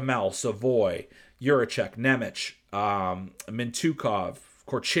like Kamel, Savoy, Juracek, Nemec, Mintukov,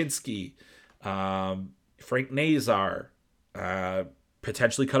 Korchinski, Frank Nazar,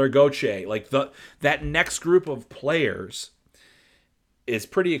 potentially Cutter Gauthier. Like that next group of players is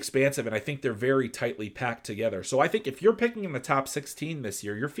pretty expansive, and I think they're very tightly packed together. So I think if you're picking in the top 16 this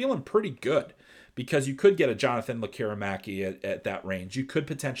year, you're feeling pretty good, because you could get a Jonathan Lekkerimäki at that range. You could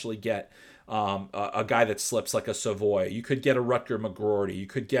potentially get a guy that slips like a Savoy. You could get a Rutger McGroarty. You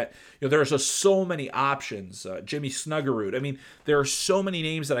could get, there's just so many options. Jimmy Snuggerud. I mean, there are so many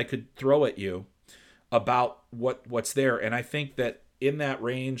names that I could throw at you about what's there. And I think that in that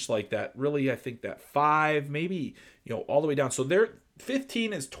range, like that, really, I think that 5, maybe, all the way down. So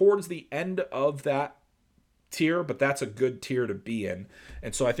 15 is towards the end of that tier, but that's a good tier to be in.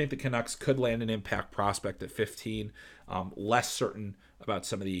 And so I think the Canucks could land an impact prospect at 15. Less certain about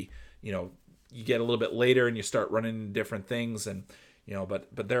some of the, you get a little bit later and you start running into different things, and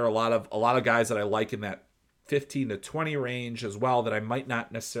but there are a lot of guys that I like in that 15 to 20 range as well, that I might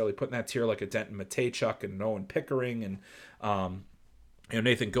not necessarily put in that tier, like a Denton Mateychuk and Owen Pickering, and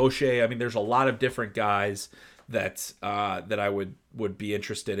Nathan Gaucher. I mean, there's a lot of different guys that I would be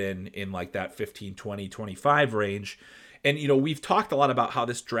interested in like that 15, 20, 25 range. And, we've talked a lot about how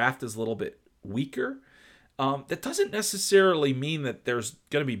this draft is a little bit weaker. That doesn't necessarily mean that there's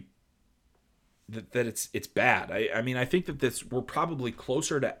going to be that it's bad. I mean, I think that we're probably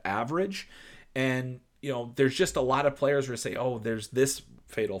closer to average, and there's just a lot of players who say, oh, there's this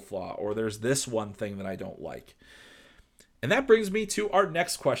fatal flaw, or there's this one thing that I don't like. And that brings me to our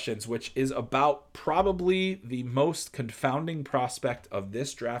next questions, which is about probably the most confounding prospect of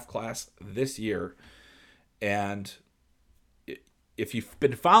this draft class this year. And if you've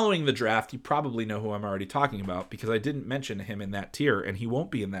been following the draft, you probably know who I'm already talking about, because I didn't mention him in that tier, and he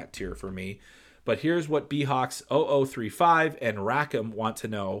won't be in that tier for me. But here's what Bhawks 0035 and Rackham want to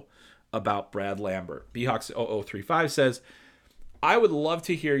know about Brad Lambert. Bhawks 0035 says, I would love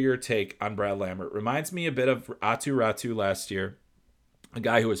to hear your take on Brad Lambert. Reminds me a bit of Aatu Räty last year, a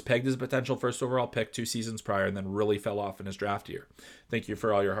guy who was pegged as a potential first overall pick 2 seasons prior and then really fell off in his draft year. Thank you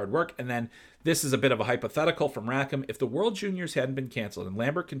for all your hard work. And then this is a bit of a hypothetical from Rackham. If the World Juniors hadn't been canceled and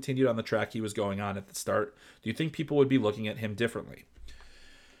Lambert continued on the track he was going on at the start, do you think people would be looking at him differently?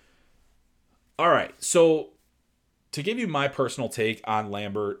 All right, so to give you my personal take on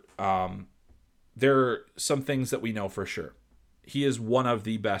Lambert, there are some things that we know for sure. He is one of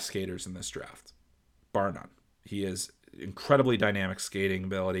the best skaters in this draft, bar none. He is incredibly dynamic skating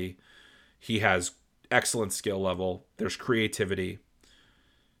ability. He has excellent skill level. There's creativity.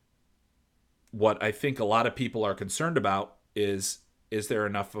 What I think a lot of people are concerned about is there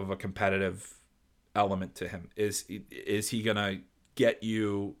enough of a competitive element to him? Is he going to get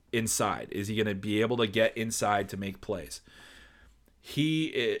you inside? Is he going to be able to get inside to make plays?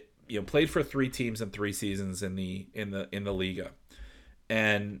 He played for 3 teams in 3 seasons in the Liga.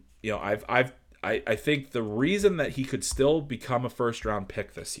 And I think the reason that he could still become a first round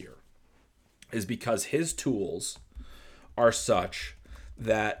pick this year is because his tools are such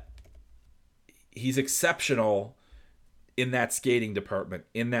that he's exceptional in that skating department,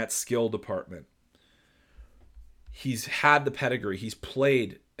 in that skill department. He's had the pedigree. He's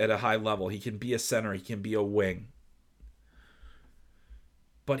played at a high level. He can be a center. He can be a wing.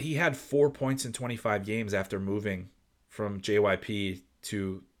 But he had 4 points in 25 games after moving from JYP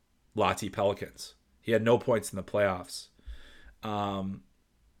to Lahti Pelicans. He had no points in the playoffs.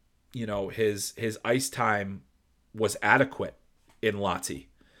 His ice time was adequate in Lahti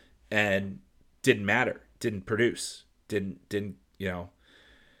and didn't matter, didn't produce,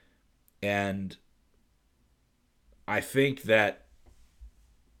 and I think that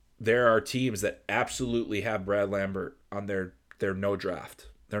there are teams that absolutely have Brad Lambert on their no draft.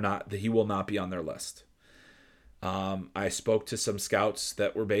 He will not be on their list. I spoke to some scouts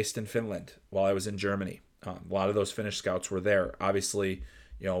that were based in Finland while I was in Germany. A lot of those Finnish scouts were there. Obviously,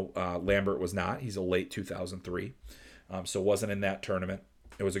 Lambert was not. He's a late 2003, so wasn't in that tournament.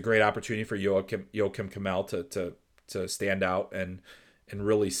 It was a great opportunity for Joakim Kemell to stand out and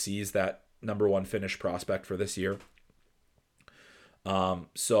really seize that number 1 Finnish prospect for this year.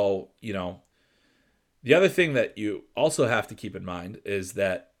 The other thing that you also have to keep in mind is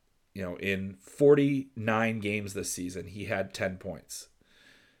that, in 49 games this season, he had 10 points.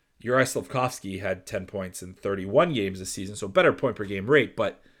 Juraj Slafkovsky had 10 points in 31 games this season, so better point per game rate,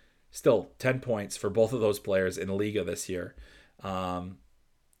 but still 10 points for both of those players in Liga this year.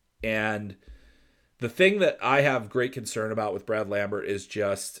 And the thing that I have great concern about with Brad Lambert is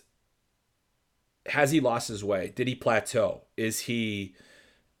just, has he lost his way? Did he plateau? Is he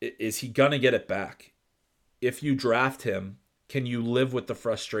going to get it back? If you draft him, can you live with the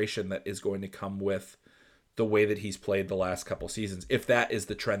frustration that is going to come with the way that he's played the last couple seasons, if that is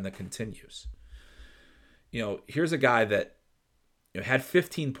the trend that continues? Here's a guy that had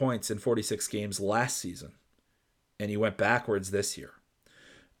 15 points in 46 games last season, and he went backwards this year.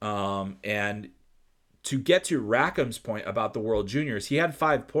 And to get to Rackham's point about the World Juniors, he had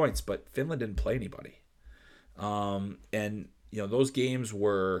 5 points, but Finland didn't play anybody. Those games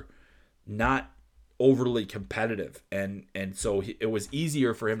were not overly competitive, and so it was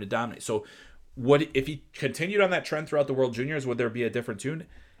easier for him to dominate. So if he continued on that trend throughout the World Juniors, would there be a different tune?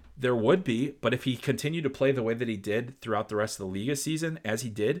 There would be, but if he continued to play the way that he did throughout the rest of the Liga season, as he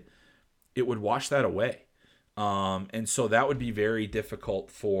did, it would wash that away. And so that would be very difficult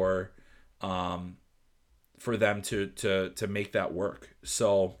for them to make that work.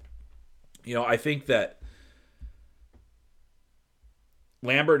 So, I think that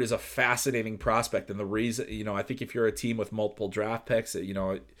Lambert is a fascinating prospect, and the reason, I think if you're a team with multiple draft picks,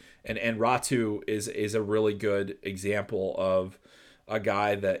 and Räty is a really good example of a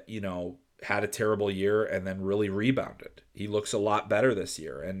guy that, had a terrible year and then really rebounded. He looks a lot better this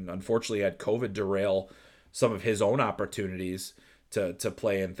year, and unfortunately had COVID derail some of his own opportunities to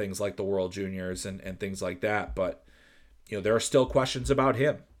play in things like the World Juniors and things like that. But there are still questions about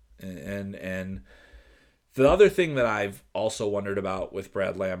him. And the other thing that I've also wondered about with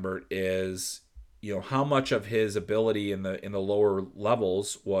Brad Lambert is, how much of his ability in the lower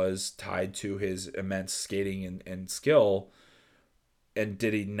levels was tied to his immense skating and skill, and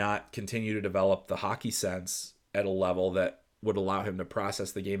did he not continue to develop the hockey sense at a level that would allow him to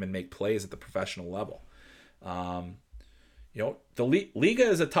process the game and make plays at the professional level? The Liga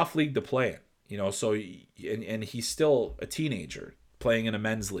is a tough league to play in, so and he's still a teenager playing in a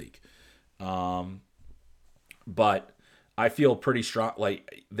men's league. But I feel pretty strong.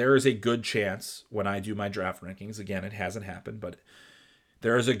 Like, there is a good chance when I do my draft rankings, again, it hasn't happened, but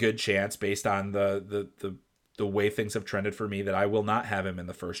there is a good chance based on the way things have trended for me that I will not have him in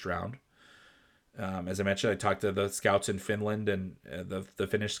the first round. As I mentioned, I talked to the scouts in Finland and the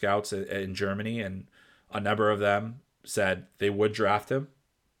Finnish scouts in Germany, and a number of them said they would draft him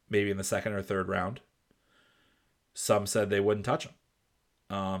maybe in the second or third round. Some said they wouldn't touch him.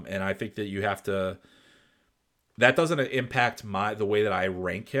 And I think that you have to... That doesn't impact the way that I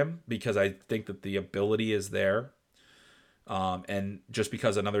rank him, because I think that the ability is there. And just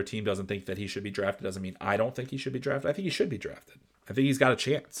because another team doesn't think that he should be drafted doesn't mean I don't think he should be drafted. I think he should be drafted. I think he's got a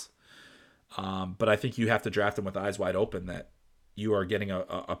chance. But I think you have to draft him with eyes wide open that you are getting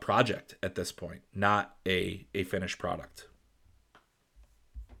a project at this point, not a finished product.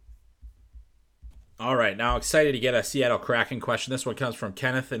 All right, now excited to get a Seattle Kraken question. This one comes from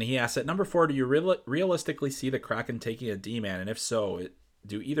Kenneth, and he asks, at number 4, do you realistically see the Kraken taking a D-man? And if so,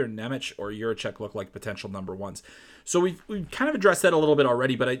 do either Nemec or Jiricek look like potential number ones? So we've kind of addressed that a little bit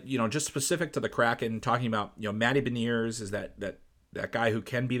already, but just specific to the Kraken, talking about, Matty Beniers is that guy who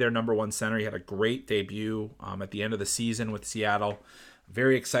can be their number one center. He had a great debut at the end of the season with Seattle.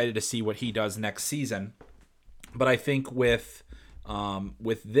 Very excited to see what he does next season. But I think with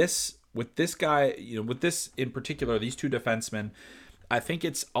this guy, with this in particular, these two defensemen, I think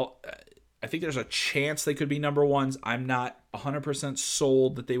there's a chance they could be number ones. I'm not 100%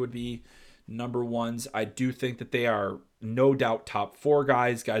 sold that they would be number ones. I do think that they are no doubt top 4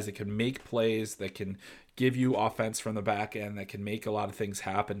 guys that can make plays, that can give you offense from the back end, that can make a lot of things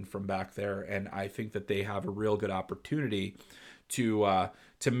happen from back there. And I think that they have a real good opportunity to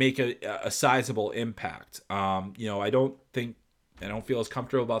make a sizable impact. I don't feel as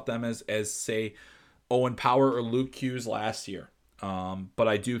comfortable about them as say Owen Power or Luke Hughes last year. But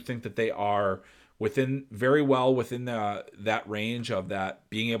I do think that they are very well within that range of that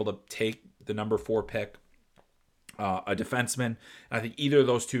being able to take the number 4 pick, a defenseman. And I think either of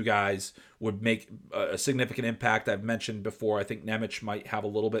those two guys would make a significant impact. I've mentioned before, I think Nemec might have a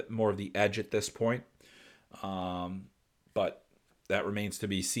little bit more of the edge at this point. But that remains to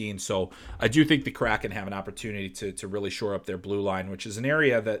be seen. So I do think the Kraken have an opportunity to really shore up their blue line, which is an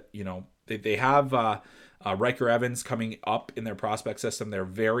area that, they have Riker Evans coming up in their prospect system. They're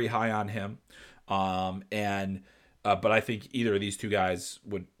very high on him. But I think either of these two guys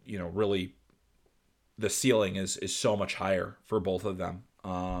would, really, the ceiling is so much higher for both of them.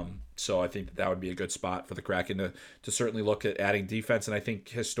 So I think that would be a good spot for the Kraken to certainly look at adding defense. And I think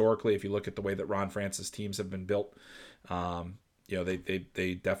historically, if you look at the way that Ron Francis teams have been built,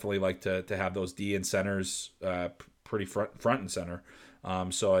 they definitely like to have those D and centers pretty front and center.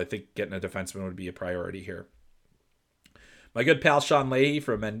 So I think getting a defenseman would be a priority here. My good pal Sean Leahy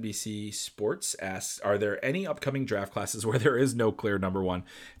from NBC Sports asks, are there any upcoming draft classes where there is no clear number one?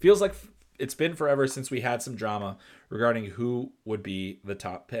 Feels like it's been forever since we had some drama regarding who would be the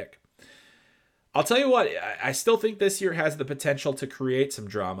top pick. I'll tell you what, I still think this year has the potential to create some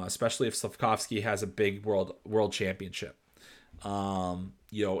drama, especially if Slafkovsky has a big world championship.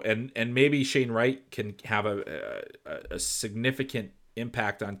 And maybe Shane Wright can have a significant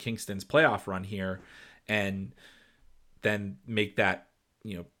impact on Kingston's playoff run here, and then make that,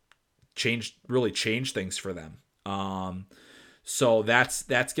 change things for them. So that's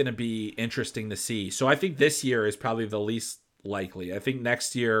going to be interesting to see. So I think this year is probably the least likely. I think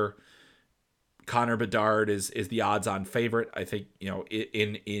next year, Connor Bedard is the odds-on favorite. I think,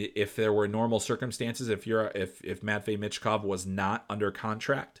 if there were normal circumstances, if Matvei Michkov was not under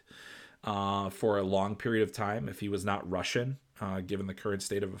contract for a long period of time, if he was not Russian, given the current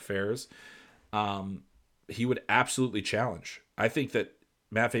state of affairs, he would absolutely challenge. I think that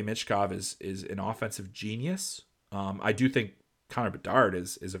Matvei Michkov is an offensive genius. I do think Connor Bedard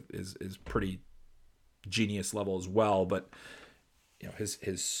is pretty genius level as well, but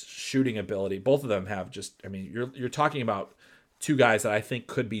his shooting ability, both of them have you're talking about two guys that I think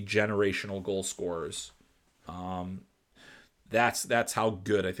could be generational goal scorers. That's how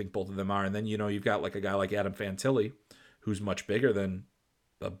good I think both of them are. And then, you've got like a guy like Adam Fantilli, who's much bigger than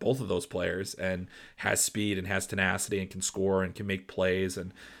both of those players and has speed and has tenacity and can score and can make plays.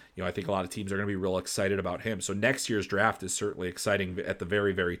 And, I think a lot of teams are going to be real excited about him. So next year's draft is certainly exciting at the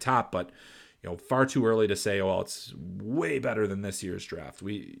very, very top, but, far too early to say, well, it's way better than this year's draft.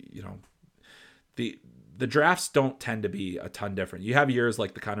 The drafts don't tend to be a ton different. You have years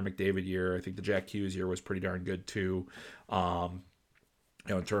like the Connor McDavid year. I think the Jack Hughes year was pretty darn good too,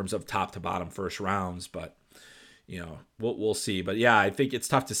 in terms of top to bottom first rounds. But, we'll see. But yeah, I think it's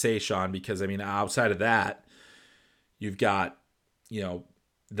tough to say, Sean, because outside of that, you've got,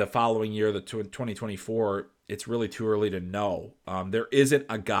 the following year, the 2024, it's really too early to know. There isn't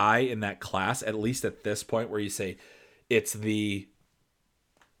a guy in that class, at least at this point, where you say it's the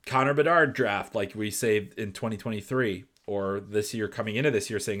Connor Bedard draft, like we say in 2023, or this year coming into this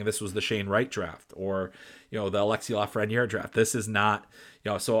year saying this was the Shane Wright draft, or, the Alexis Lafreniere draft. This is not,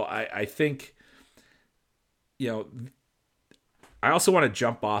 so I think, I also want to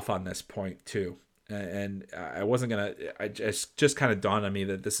jump off on this point too. And I wasn't going to, I just kind of dawned on me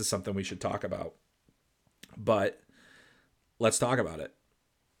that this is something we should talk about, but let's talk about it.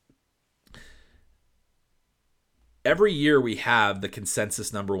 Every year we have the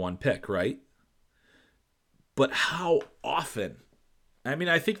consensus number one pick, right? But how often?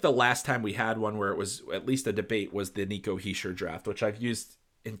 I think the last time we had one where it was at least a debate was the Nico Hischier draft, which I've used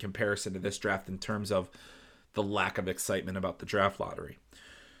in comparison to this draft in terms of the lack of excitement about the draft lottery.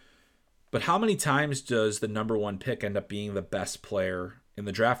 But how many times does the number one pick end up being the best player in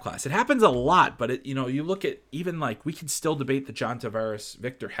the draft class? It happens a lot, but you look at even like we could still debate the John Tavares,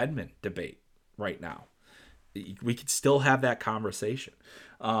 Victor Hedman debate right now. We could still have that conversation.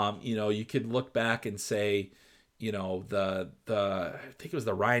 You could look back and say, the I think it was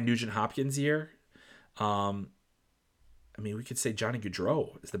the Ryan Nugent-Hopkins year. We could say Johnny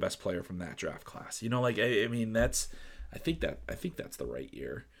Gaudreau is the best player from that draft class. I think that's the right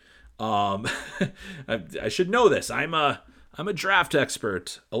year. I should know this. I'm a draft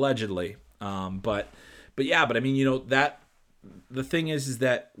expert, allegedly. But that the thing is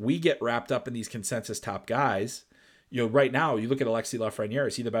that we get wrapped up in these consensus top guys. Right now, you look at Alexis Lafreniere.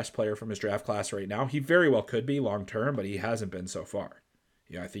 Is he the best player from his draft class right now? He very well could be long term, but he hasn't been so far.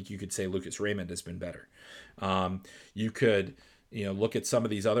 I think you could say Lucas Raymond has been better. You could, look at some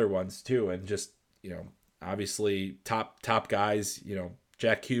of these other ones too, and just, obviously top guys.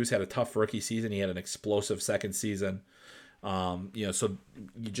 Jack Hughes had a tough rookie season. He had an explosive second season. So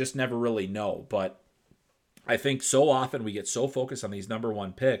you just never really know. But I think so often we get so focused on these number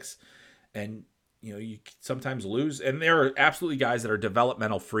one picks, and you sometimes lose. And there are absolutely guys that are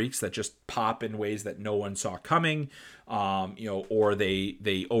developmental freaks that just pop in ways that no one saw coming, or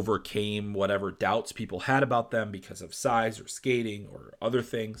they overcame whatever doubts people had about them because of size or skating or other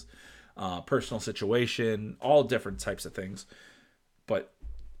things, personal situation, all different types of things. But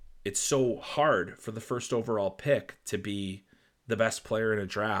it's so hard for the first overall pick to be the best player in a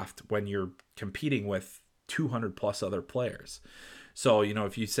draft when you're competing with 200 plus other players. So,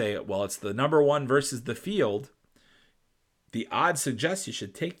 if you say, well, it's the number one versus the field, the odds suggest you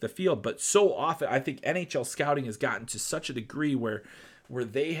should take the field. But so often, I think NHL scouting has gotten to such a degree where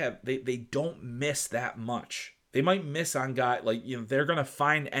they don't miss that much. They might miss on guys they're going to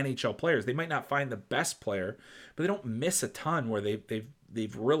find NHL players. They might not find the best player, but they don't miss a ton where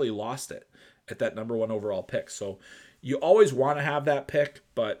they've really lost it at that number one overall pick. So you always want to have that pick,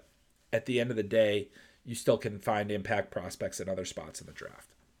 but at the end of the day, you still can find impact prospects in other spots in the draft.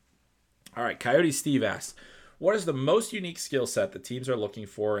 All right, Coyote Steve asks, what is the most unique skill set that teams are looking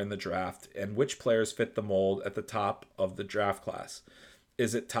for in the draft, and which players fit the mold at the top of the draft class?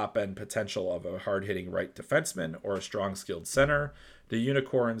 Is it top-end potential of a hard-hitting right defenseman or a strong, skilled center? The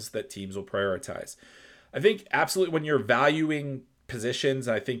unicorns that teams will prioritize. I think absolutely when you're valuing positions,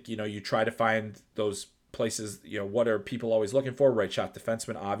 I think, you try to find those places, what are people always looking for? Right shot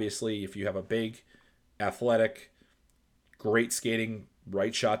defenseman, obviously. If you have a big, athletic, great skating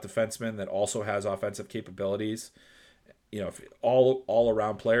right shot defenseman that also has offensive capabilities, if all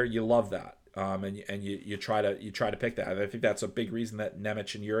around player, you love that. And you try to pick that. I think that's a big reason that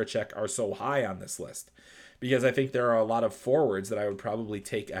Nemec and Jiricek are so high on this list, because I think there are a lot of forwards that I would probably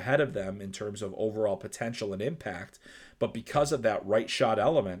take ahead of them in terms of overall potential and impact. But because of that right shot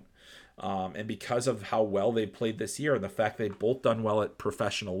element, and because of how well they played this year and the fact they've both done well at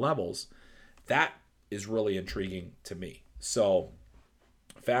professional levels, that is really intriguing to me. So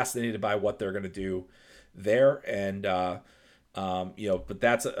fascinated by what they're going to do there. And, but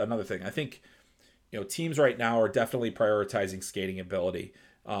that's another thing. I think, teams right now are definitely prioritizing skating ability.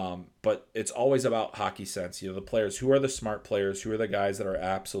 But it's always about hockey sense. The players, who are the smart players, who are the guys that are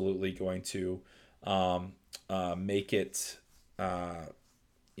absolutely going to make it,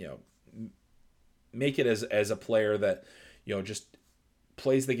 make it as a player that, just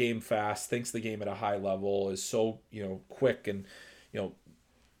plays the game fast, thinks the game at a high level, is so, quick, and,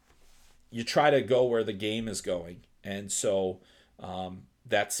 you try to go where the game is going. And so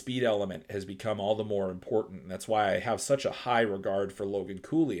that speed element has become all the more important. And that's why I have such a high regard for Logan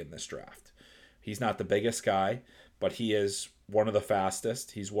Cooley in this draft. He's not the biggest guy, but he is one of the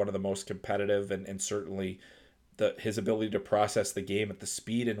fastest. He's one of the most competitive, and certainly his ability to process the game at the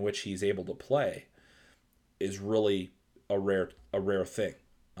speed in which he's able to play is really a rare thing.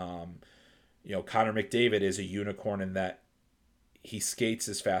 Connor McDavid is a unicorn in that he skates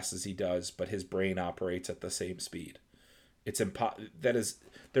as fast as he does, but his brain operates at the same speed. It's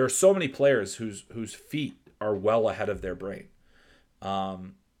there are so many players whose feet are well ahead of their brain.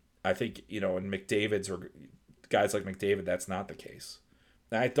 I think, in McDavid's, or guys like McDavid, that's not the case.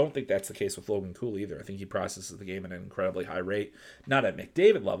 And I don't think that's the case with Logan Cooley either. I think he processes the game at an incredibly high rate, not at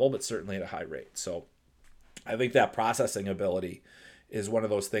McDavid level, but certainly at a high rate. So I think that processing ability is one of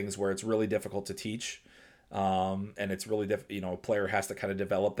those things where it's really difficult to teach. And it's really a player has to kind of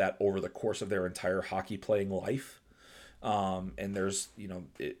develop that over the course of their entire hockey playing life. And there's,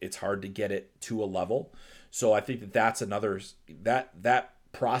 it's hard to get it to a level. So I think that's another, that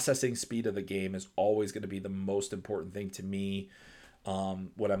processing speed of the game is always going to be the most important thing to me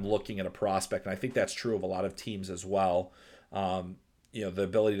when I'm looking at a prospect. And I think that's true of a lot of teams as well. The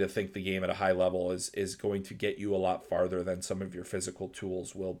ability to think the game at a high level is going to get you a lot farther than some of your physical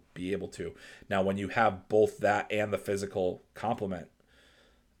tools will be able to. Now, when you have both that and the physical complement,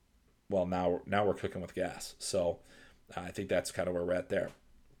 well, now we're cooking with gas. So I think that's kind of where we're at there.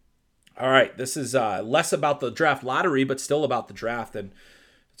 All right, this is less about the draft lottery, but still about the draft, and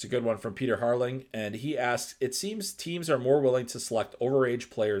it's a good one from Peter Harling, and he asks, it seems teams are more willing to select overage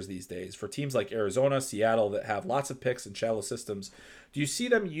players these days. For teams like Arizona, Seattle that have lots of picks and shallow systems, do you see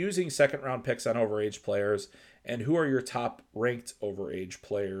them using second-round picks on overage players? And who are your top-ranked overage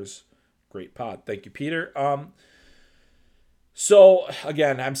players? Great pod. Thank you, Peter. So,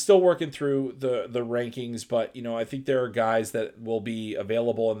 again, I'm still working through the rankings, but, I think there are guys that will be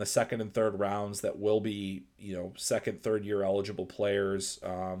available in the second and third rounds that will be, second, third year eligible players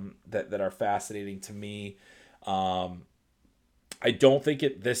that are fascinating to me. I don't think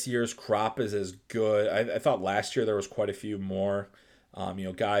this year's crop is as good. I thought last year there was quite a few more,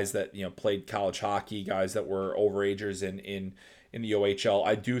 guys that, played college hockey, guys that were overagers in the OHL.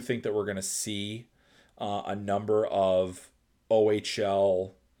 I do think that we're going to see a number of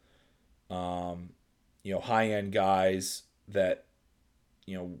OHL, high-end guys that,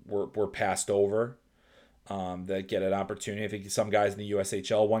 were passed over, that get an opportunity. I think some guys in the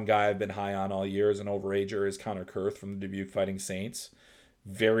USHL, one guy I've been high on all year as an overager is Connor Kurth from the Dubuque Fighting Saints.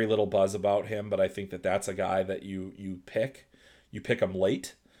 Very little buzz about him, but I think that that's a guy that you pick him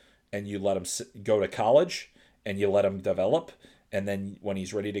late, and you let him go to college, and you let him develop, and then when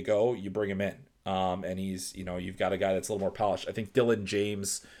he's ready to go, you bring him in. And he's, you've got a guy that's a little more polished. I think Dominic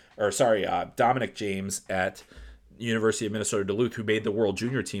James at University of Minnesota Duluth, who made the World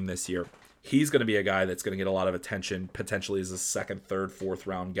Junior team this year, he's going to be a guy that's going to get a lot of attention, potentially as a second, third, fourth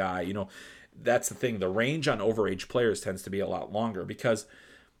round guy. That's the thing. The range on overage players tends to be a lot longer because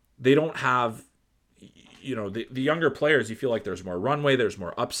they don't have, the younger players, you feel like there's more runway, there's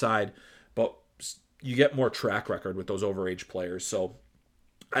more upside, but you get more track record with those overage players. So,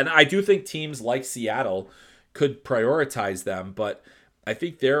 and I do think teams like Seattle could prioritize them, but I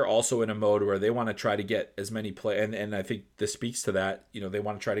think they're also in a mode where they want to try to get as many players, and I think this speaks to that. They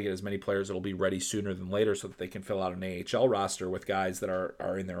want to try to get as many players that will be ready sooner than later so that they can fill out an AHL roster with guys that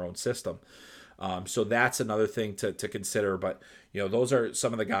are in their own system. So that's another thing to consider. But those are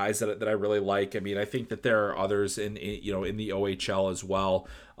some of the guys that I really like. I mean, I think that there are others in the OHL as well.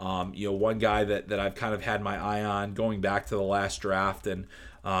 One guy that I've kind of had my eye on going back to the last draft, and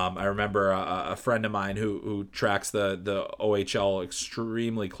I remember a friend of mine who tracks the OHL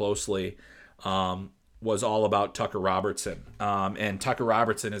extremely closely was all about Tucker Robertson. And Tucker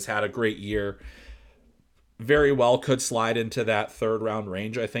Robertson has had a great year. Very well could slide into that third round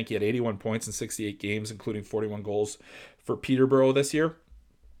range. I think he had 81 points in 68 games, including 41 goals for Peterborough this year.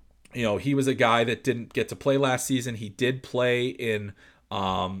 He was a guy that didn't get to play last season. He did play in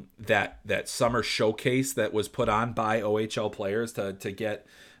that summer showcase that was put on by OHL players to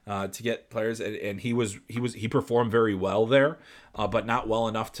get players, and he performed very well there, but not well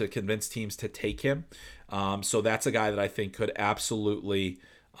enough to convince teams to take him. So that's a guy that I think could absolutely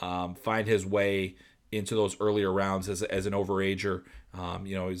find his way into those earlier rounds as an overager.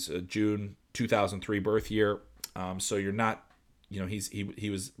 He's a June 2003 birth year, so you're not, he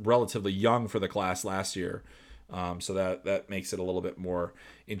was relatively young for the class last year, so that makes it a little bit more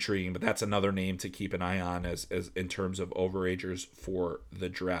intriguing. But that's another name to keep an eye on as in terms of overagers for the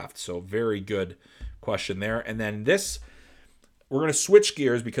draft. So very good question there. And then we're going to switch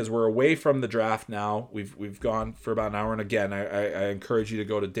gears because we're away from the draft now. We've gone for about an hour, and again, I encourage you to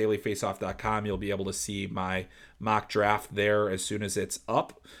go to dailyfaceoff.com. You'll be able to see my mock draft there as soon as it's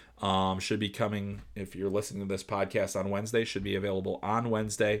up. Should be coming, if you're listening to this podcast on Wednesday, should be available on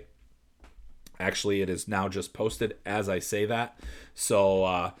Wednesday. Actually, it is now just posted as I say that.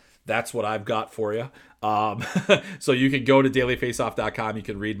 So that's what I've got for you. So you can go to dailyfaceoff.com. You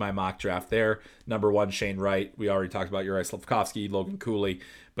can read my mock draft there. Number 1, Shane Wright. We already talked about Uri Slafkovsky, Logan Cooley.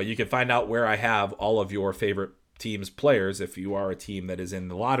 But you can find out where I have all of your favorite team's players if you are a team that is in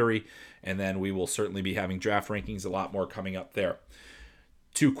the lottery. And then we will certainly be having draft rankings, a lot more coming up there.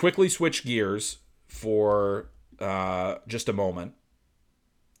 To quickly switch gears for just a moment,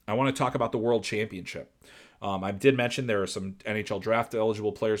 I want to talk about the World Championship. I did mention there are some NHL draft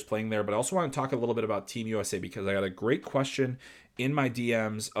eligible players playing there, but I also want to talk a little bit about Team USA because I got a great question in my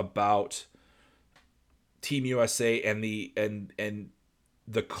DMs about Team USA and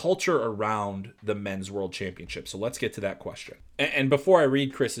the culture around the Men's World Championship. So let's get to that question. And before I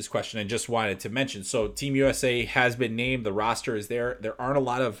read Chris's question, I just wanted to mention, so Team USA has been named, the roster is there. There aren't a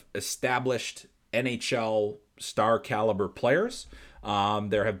lot of established NHL star caliber players.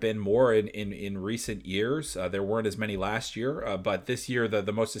 There have been more in recent years. There weren't as many last year, but this year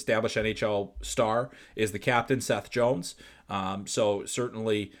the most established NHL star is the captain, Seth Jones. So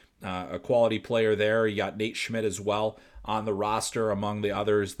certainly a quality player there. You got Nate Schmidt as well on the roster, among the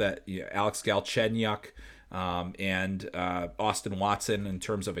others that Alex Galchenyuk and Austin Watson in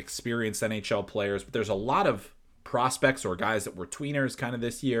terms of experienced NHL players. But there's a lot of prospects or guys that were tweeners kind of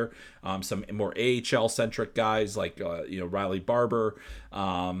this year. Some more AHL centric guys like Riley Barber.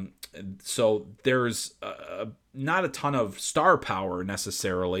 So there's not a ton of star power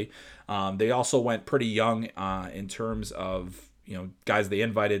necessarily. They also went pretty young in terms of guys they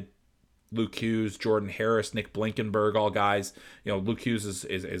invited. Luke Hughes, Jordan Harris, Nick Blinkenberg, all guys. Luke Hughes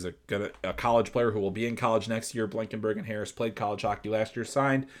is a college player who will be in college next year. Blinkenberg and Harris played college hockey last year,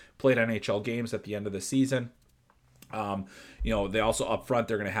 played NHL games at the end of the season. They also up front,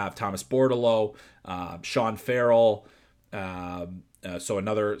 they're going to have Thomas Bordeleau, Sean Farrell, so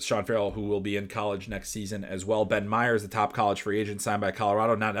another Sean Farrell who will be in college next season as well. Ben Myers, the top college free agent signed by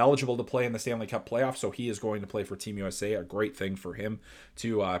Colorado, not eligible to play in the Stanley Cup playoffs, so he is going to play for Team USA. A great thing for him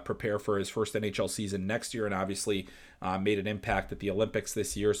to prepare for his first NHL season next year, and obviously made an impact at the Olympics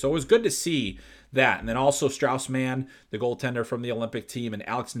this year. So it was good to see that. And then also Strauss-Mann, the goaltender from the Olympic team, and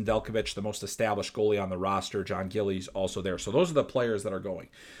Alex Nedeljkovic, the most established goalie on the roster. John Gillies also there. So those are the players that are going.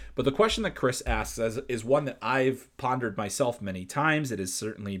 But the question that Chris asks is one that I've pondered myself many times. It has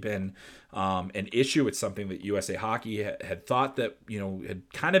certainly been an issue. It's something that USA Hockey had thought that, had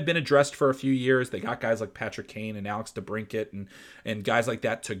kind of been addressed for a few years. They got guys like Patrick Kane and Alex DeBrincat and guys like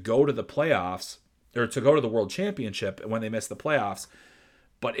that to go to the playoffs or to go to the World Championship when they missed the playoffs.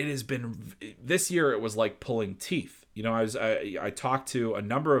 But it has been, this year it was like pulling teeth. I talked to a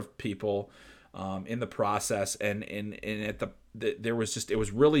number of people in the process, and it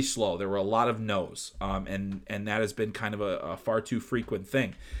was really slow. There were a lot of no's, and that has been kind of a far too frequent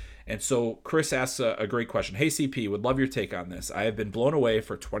thing. And so Chris asks a great question. Hey, CP, would love your take on this. I have been blown away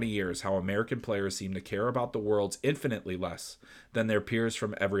for 20 years how American players seem to care about the Worlds infinitely less than their peers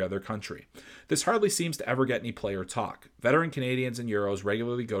from every other country. This hardly seems to ever get any player talk. Veteran Canadians and Euros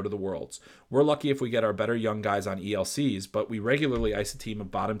regularly go to the Worlds. We're lucky if we get our better young guys on ELCs, but we regularly ice a team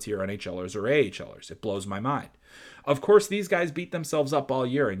of bottom-tier NHLers or AHLers. It blows my mind. Of course, these guys beat themselves up all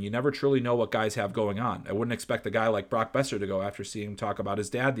year, and you never truly know what guys have going on. I wouldn't expect a guy like Brock Besser to go after seeing him talk about his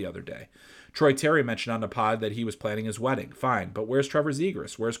dad the other day. Troy Terry mentioned on the pod that he was planning his wedding. Fine, but where's Trevor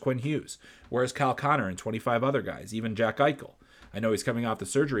Zegras? Where's Quinn Hughes? Where's Kyle Connor and 25 other guys, even Jack Eichel? I know he's coming off the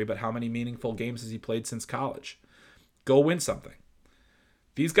surgery, but how many meaningful games has he played since college? Go win something.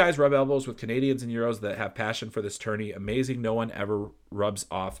 These guys rub elbows with Canadians and Euros that have passion for this tourney. Amazing no one ever rubs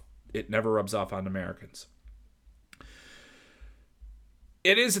off. It never rubs off on Americans.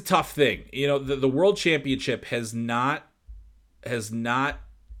 It is a tough thing. The World Championship has not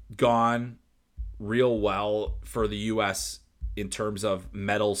gone real well for the U.S. in terms of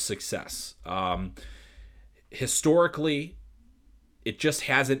medal success. Historically, it just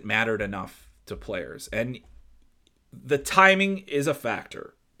hasn't mattered enough to players. And the timing is a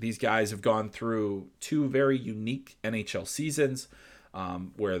factor. These guys have gone through two very unique NHL seasons.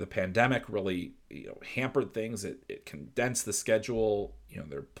 where the pandemic really hampered things. It condensed the schedule.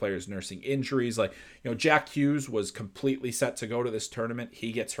 There are players nursing injuries. Like, Jack Hughes was completely set to go to this tournament.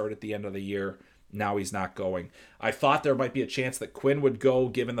 He gets hurt at the end of the year. Now he's not going. I thought there might be a chance that Quinn would go,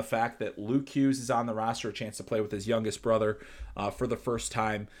 given the fact that Luke Hughes is on the roster, a chance to play with his youngest brother for the first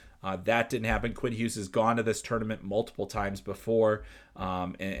time. That didn't happen. Quinn Hughes has gone to this tournament multiple times before,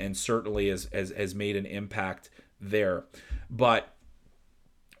 and certainly has made an impact there. But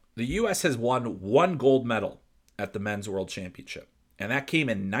the U.S. has won 1 gold medal at the Men's World Championship, and that came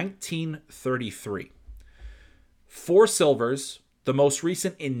in 1933. 4 silvers, the most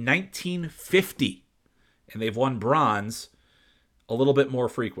recent in 1950, and they've won bronze a little bit more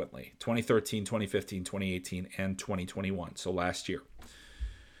frequently, 2013, 2015, 2018, and 2021, so last year.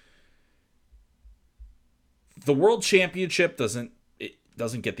 The World Championship doesn't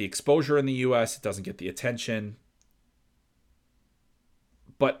get the exposure in the U.S., it doesn't get the attention,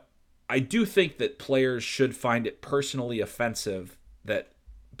 but I do think that players should find it personally offensive that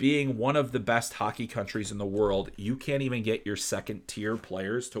being one of the best hockey countries in the world, you can't even get your second-tier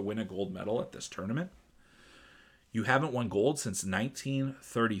players to win a gold medal at this tournament. You haven't won gold since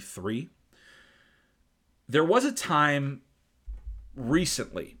 1933. There was a time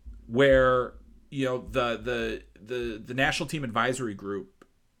recently where the national team advisory group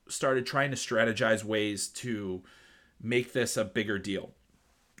started trying to strategize ways to make this a bigger deal.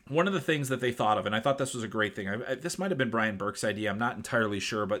 One of the things that they thought of, and I thought this was a great thing, this might have been Brian Burke's idea, I'm not entirely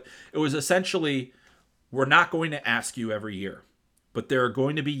sure, but it was essentially, we're not going to ask you every year, but there are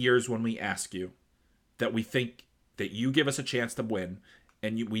going to be years when we ask you that we think that you give us a chance to win,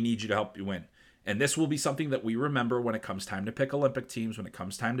 and we need you to help you win. And this will be something that we remember when it comes time to pick Olympic teams, when it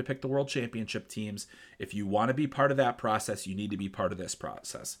comes time to pick the World Championship teams. If you want to be part of that process, you need to be part of this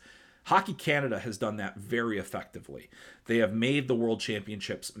process. Hockey Canada has done that very effectively. They have made the World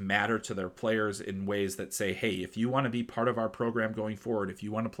Championships matter to their players in ways that say, hey, if you want to be part of our program going forward, if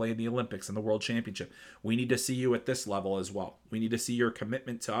you want to play in the Olympics and the World Championship, we need to see you at this level as well. We need to see your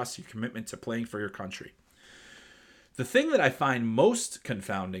commitment to us, your commitment to playing for your country. The thing that I find most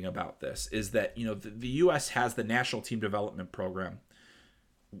confounding about this is that, the U.S. has the National Team Development Program.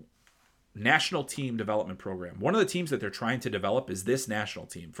 One of the teams that they're trying to develop is this national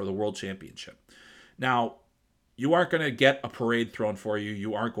team for the World Championship. Now, you aren't going to get a parade thrown for you.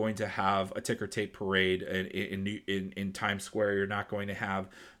 You aren't going to have a ticker tape parade in Times Square. You're not going to have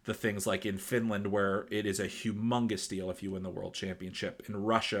the things like in Finland where it is a humongous deal if you win the World Championship. In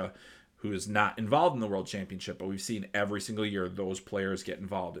Russia, who is not involved in the World Championship, but we've seen every single year those players get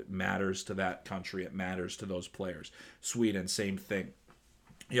involved. It matters to that country. It matters to those players. Sweden, same thing.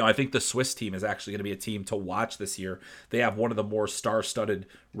 I think the Swiss team is actually going to be a team to watch this year. They have one of the more star-studded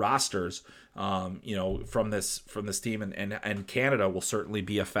rosters, from this team, and Canada will certainly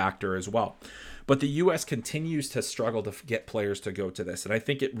be a factor as well. But the U.S. continues to struggle to get players to go to this, and I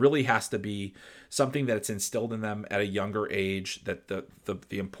think it really has to be something that's instilled in them at a younger age, that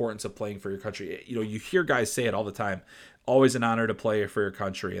the importance of playing for your country. You hear guys say it all the time, always an honor to play for your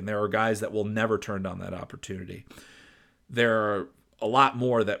country, and there are guys that will never turn down that opportunity. There are a lot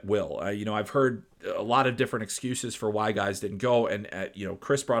more that will. I've heard a lot of different excuses for why guys didn't go, and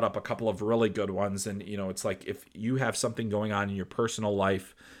Chris brought up a couple of really good ones, and it's like, if you have something going on in your personal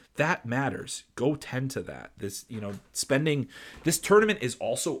life that matters, go tend to that. This tournament is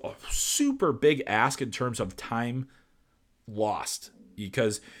also a super big ask in terms of time lost,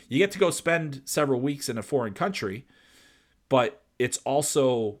 because you get to go spend several weeks in a foreign country, but it's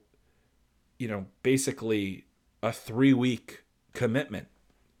also basically a 3-week commitment,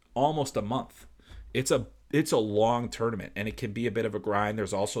 almost a month. It's a long tournament, and it can be a bit of a grind.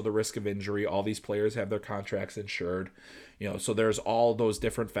 There's also the risk of injury. All these players have their contracts insured, so there's all those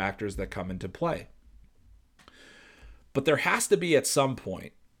different factors that come into play. But there has to be at some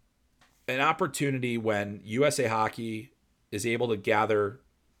point an opportunity when USA Hockey is able to gather,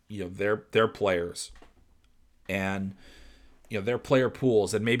 their players and their player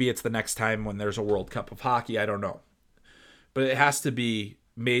pools, and maybe it's the next time when there's a World Cup of Hockey, I don't know. But it has to be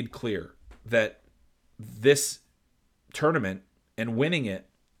made clear that this tournament and winning it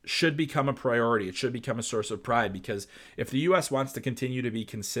should become a priority. It should become a source of pride, because if the U.S. wants to continue to be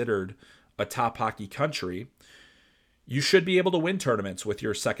considered a top hockey country, you should be able to win tournaments with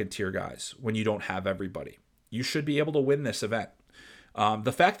your second-tier guys when you don't have everybody. You should be able to win this event.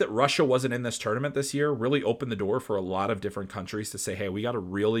 The fact that Russia wasn't in this tournament this year really opened the door for a lot of different countries to say, hey, we got a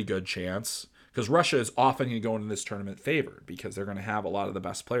really good chance. Because Russia is often going to go into this tournament favored, because they're going to have a lot of the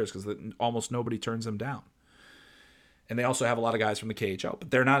best players, because almost nobody turns them down. And they also have a lot of guys from the KHL,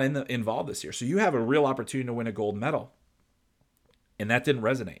 but they're not involved this year. So you have a real opportunity to win a gold medal. and that didn't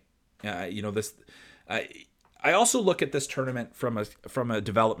resonate. I also look at this tournament from a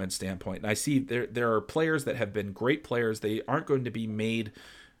development standpoint, and I see there are players that have been great players. They aren't going to be made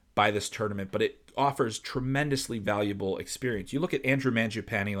by this tournament, but it offers tremendously valuable experience. You look at Andrew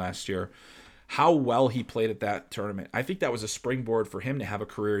Mangiapane last year, how well he played at that tournament. I think that was a springboard for him to have a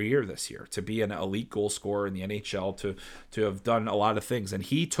career year this year, to be an elite goal scorer in the NHL, to have done a lot of things. And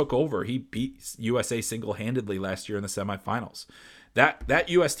he took over. He beat USA single-handedly last year in the semifinals. That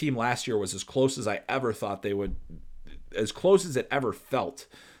U.S. team last year was as close as I ever thought they would, as close as it ever felt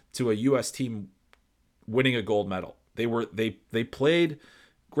to a U.S. team winning a gold medal. They played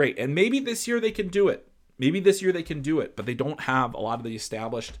great. And maybe this year they can do it. But they don't have a lot of the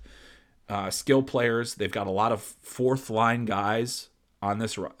established skill players. They've got a lot of fourth line guys on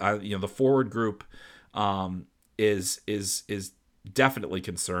this. The forward group is definitely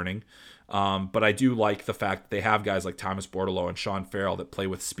concerning. But I do like the fact that they have guys like Thomas Bordeleau and Sean Farrell that play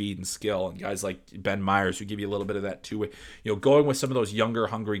with speed and skill, and guys like Ben Myers who give you a little bit of that two-way. Going with some of those younger,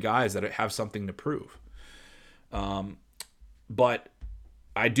 hungry guys that have something to prove. But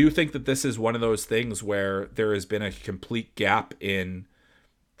I do think that this is one of those things where there has been a complete gap in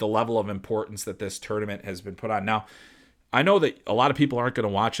the level of importance that this tournament has been put on. Now, I know that a lot of people aren't going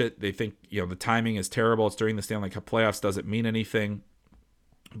to watch it. They think, the timing is terrible. It's during the Stanley Cup playoffs. Doesn't mean anything.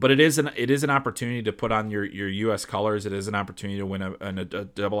 But it is an opportunity to put on your U.S. colors. It is an opportunity to win a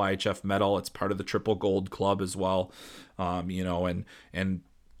double IHF medal. It's part of the triple gold club as well. We're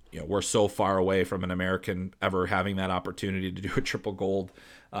so far away from an American ever having that opportunity to do a triple gold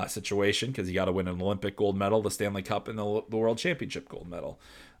situation, because you got to win an Olympic gold medal, the Stanley Cup, and the World Championship gold medal.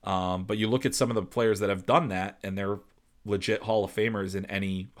 But you look at some of the players that have done that, and they're legit Hall of Famers in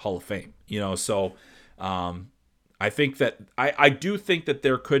any Hall of Fame. I think that I do think that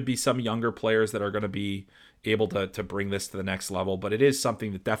there could be some younger players that are going to be able to bring this to the next level. But it is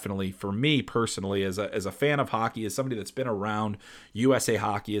something that definitely, for me personally, as a fan of hockey, as somebody that's been around USA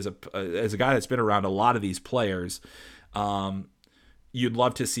Hockey, as a guy that's been around a lot of these players, you'd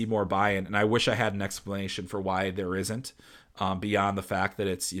love to see more buy-in. And I wish I had an explanation for why there isn't, beyond the fact that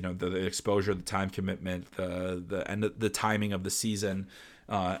it's the exposure, the time commitment, the timing of the season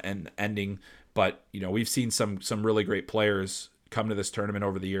and ending. But we've seen some really great players come to this tournament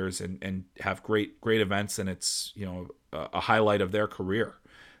over the years and have great events, and it's a highlight of their career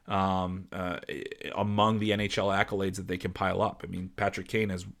among the NHL accolades that they can pile up. I mean, Patrick Kane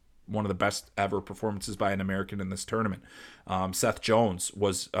has one of the best ever performances by an American in this tournament. Seth Jones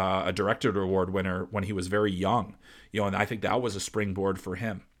was a Director Award winner when he was very young, and I think that was a springboard for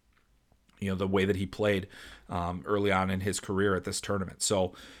him. The way that he played early on in his career at this tournament.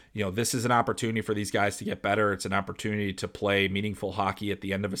 So, this is an opportunity for these guys to get better. It's an opportunity to play meaningful hockey at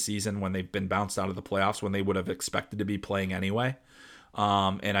the end of a season when they've been bounced out of the playoffs, when they would have expected to be playing anyway.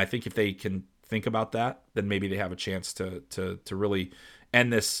 And I think if they can think about that, then maybe they have a chance to really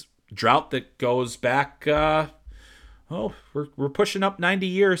end this drought that goes back. We're pushing up 90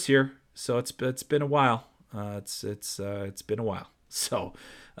 years here, so it's been a while. It's been a while. So,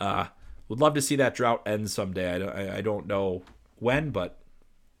 would love to see that drought end someday. I don't know when, but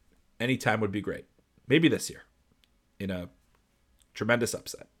any time would be great. Maybe this year in a tremendous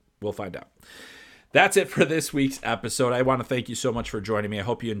upset. We'll find out. That's it for this week's episode. I want to thank you so much for joining me. I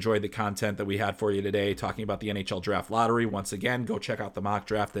hope you enjoyed the content that we had for you today, talking about the NHL Draft Lottery. Once again, go check out the mock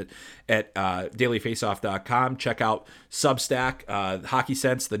draft at dailyfaceoff.com. Check out Substack, Hockey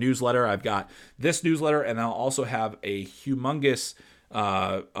Sense, the newsletter. I've got this newsletter, and I'll also have a humongous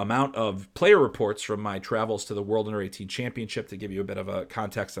amount of player reports from my travels to the World Under 18 Championship to give you a bit of a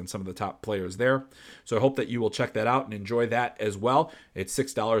context on some of the top players there. So I hope that you will check that out and enjoy that as well. It's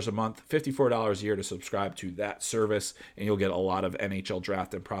 $6 a month, $54 a year to subscribe to that service, and you'll get a lot of NHL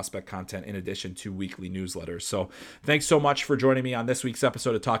draft and prospect content in addition to weekly newsletters. So thanks so much for joining me on this week's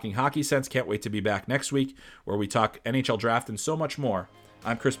episode of Talking Hockey Sense. Can't wait to be back next week where we talk NHL draft and so much more.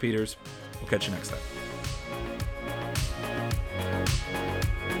 I'm Chris Peters. We'll catch you next time.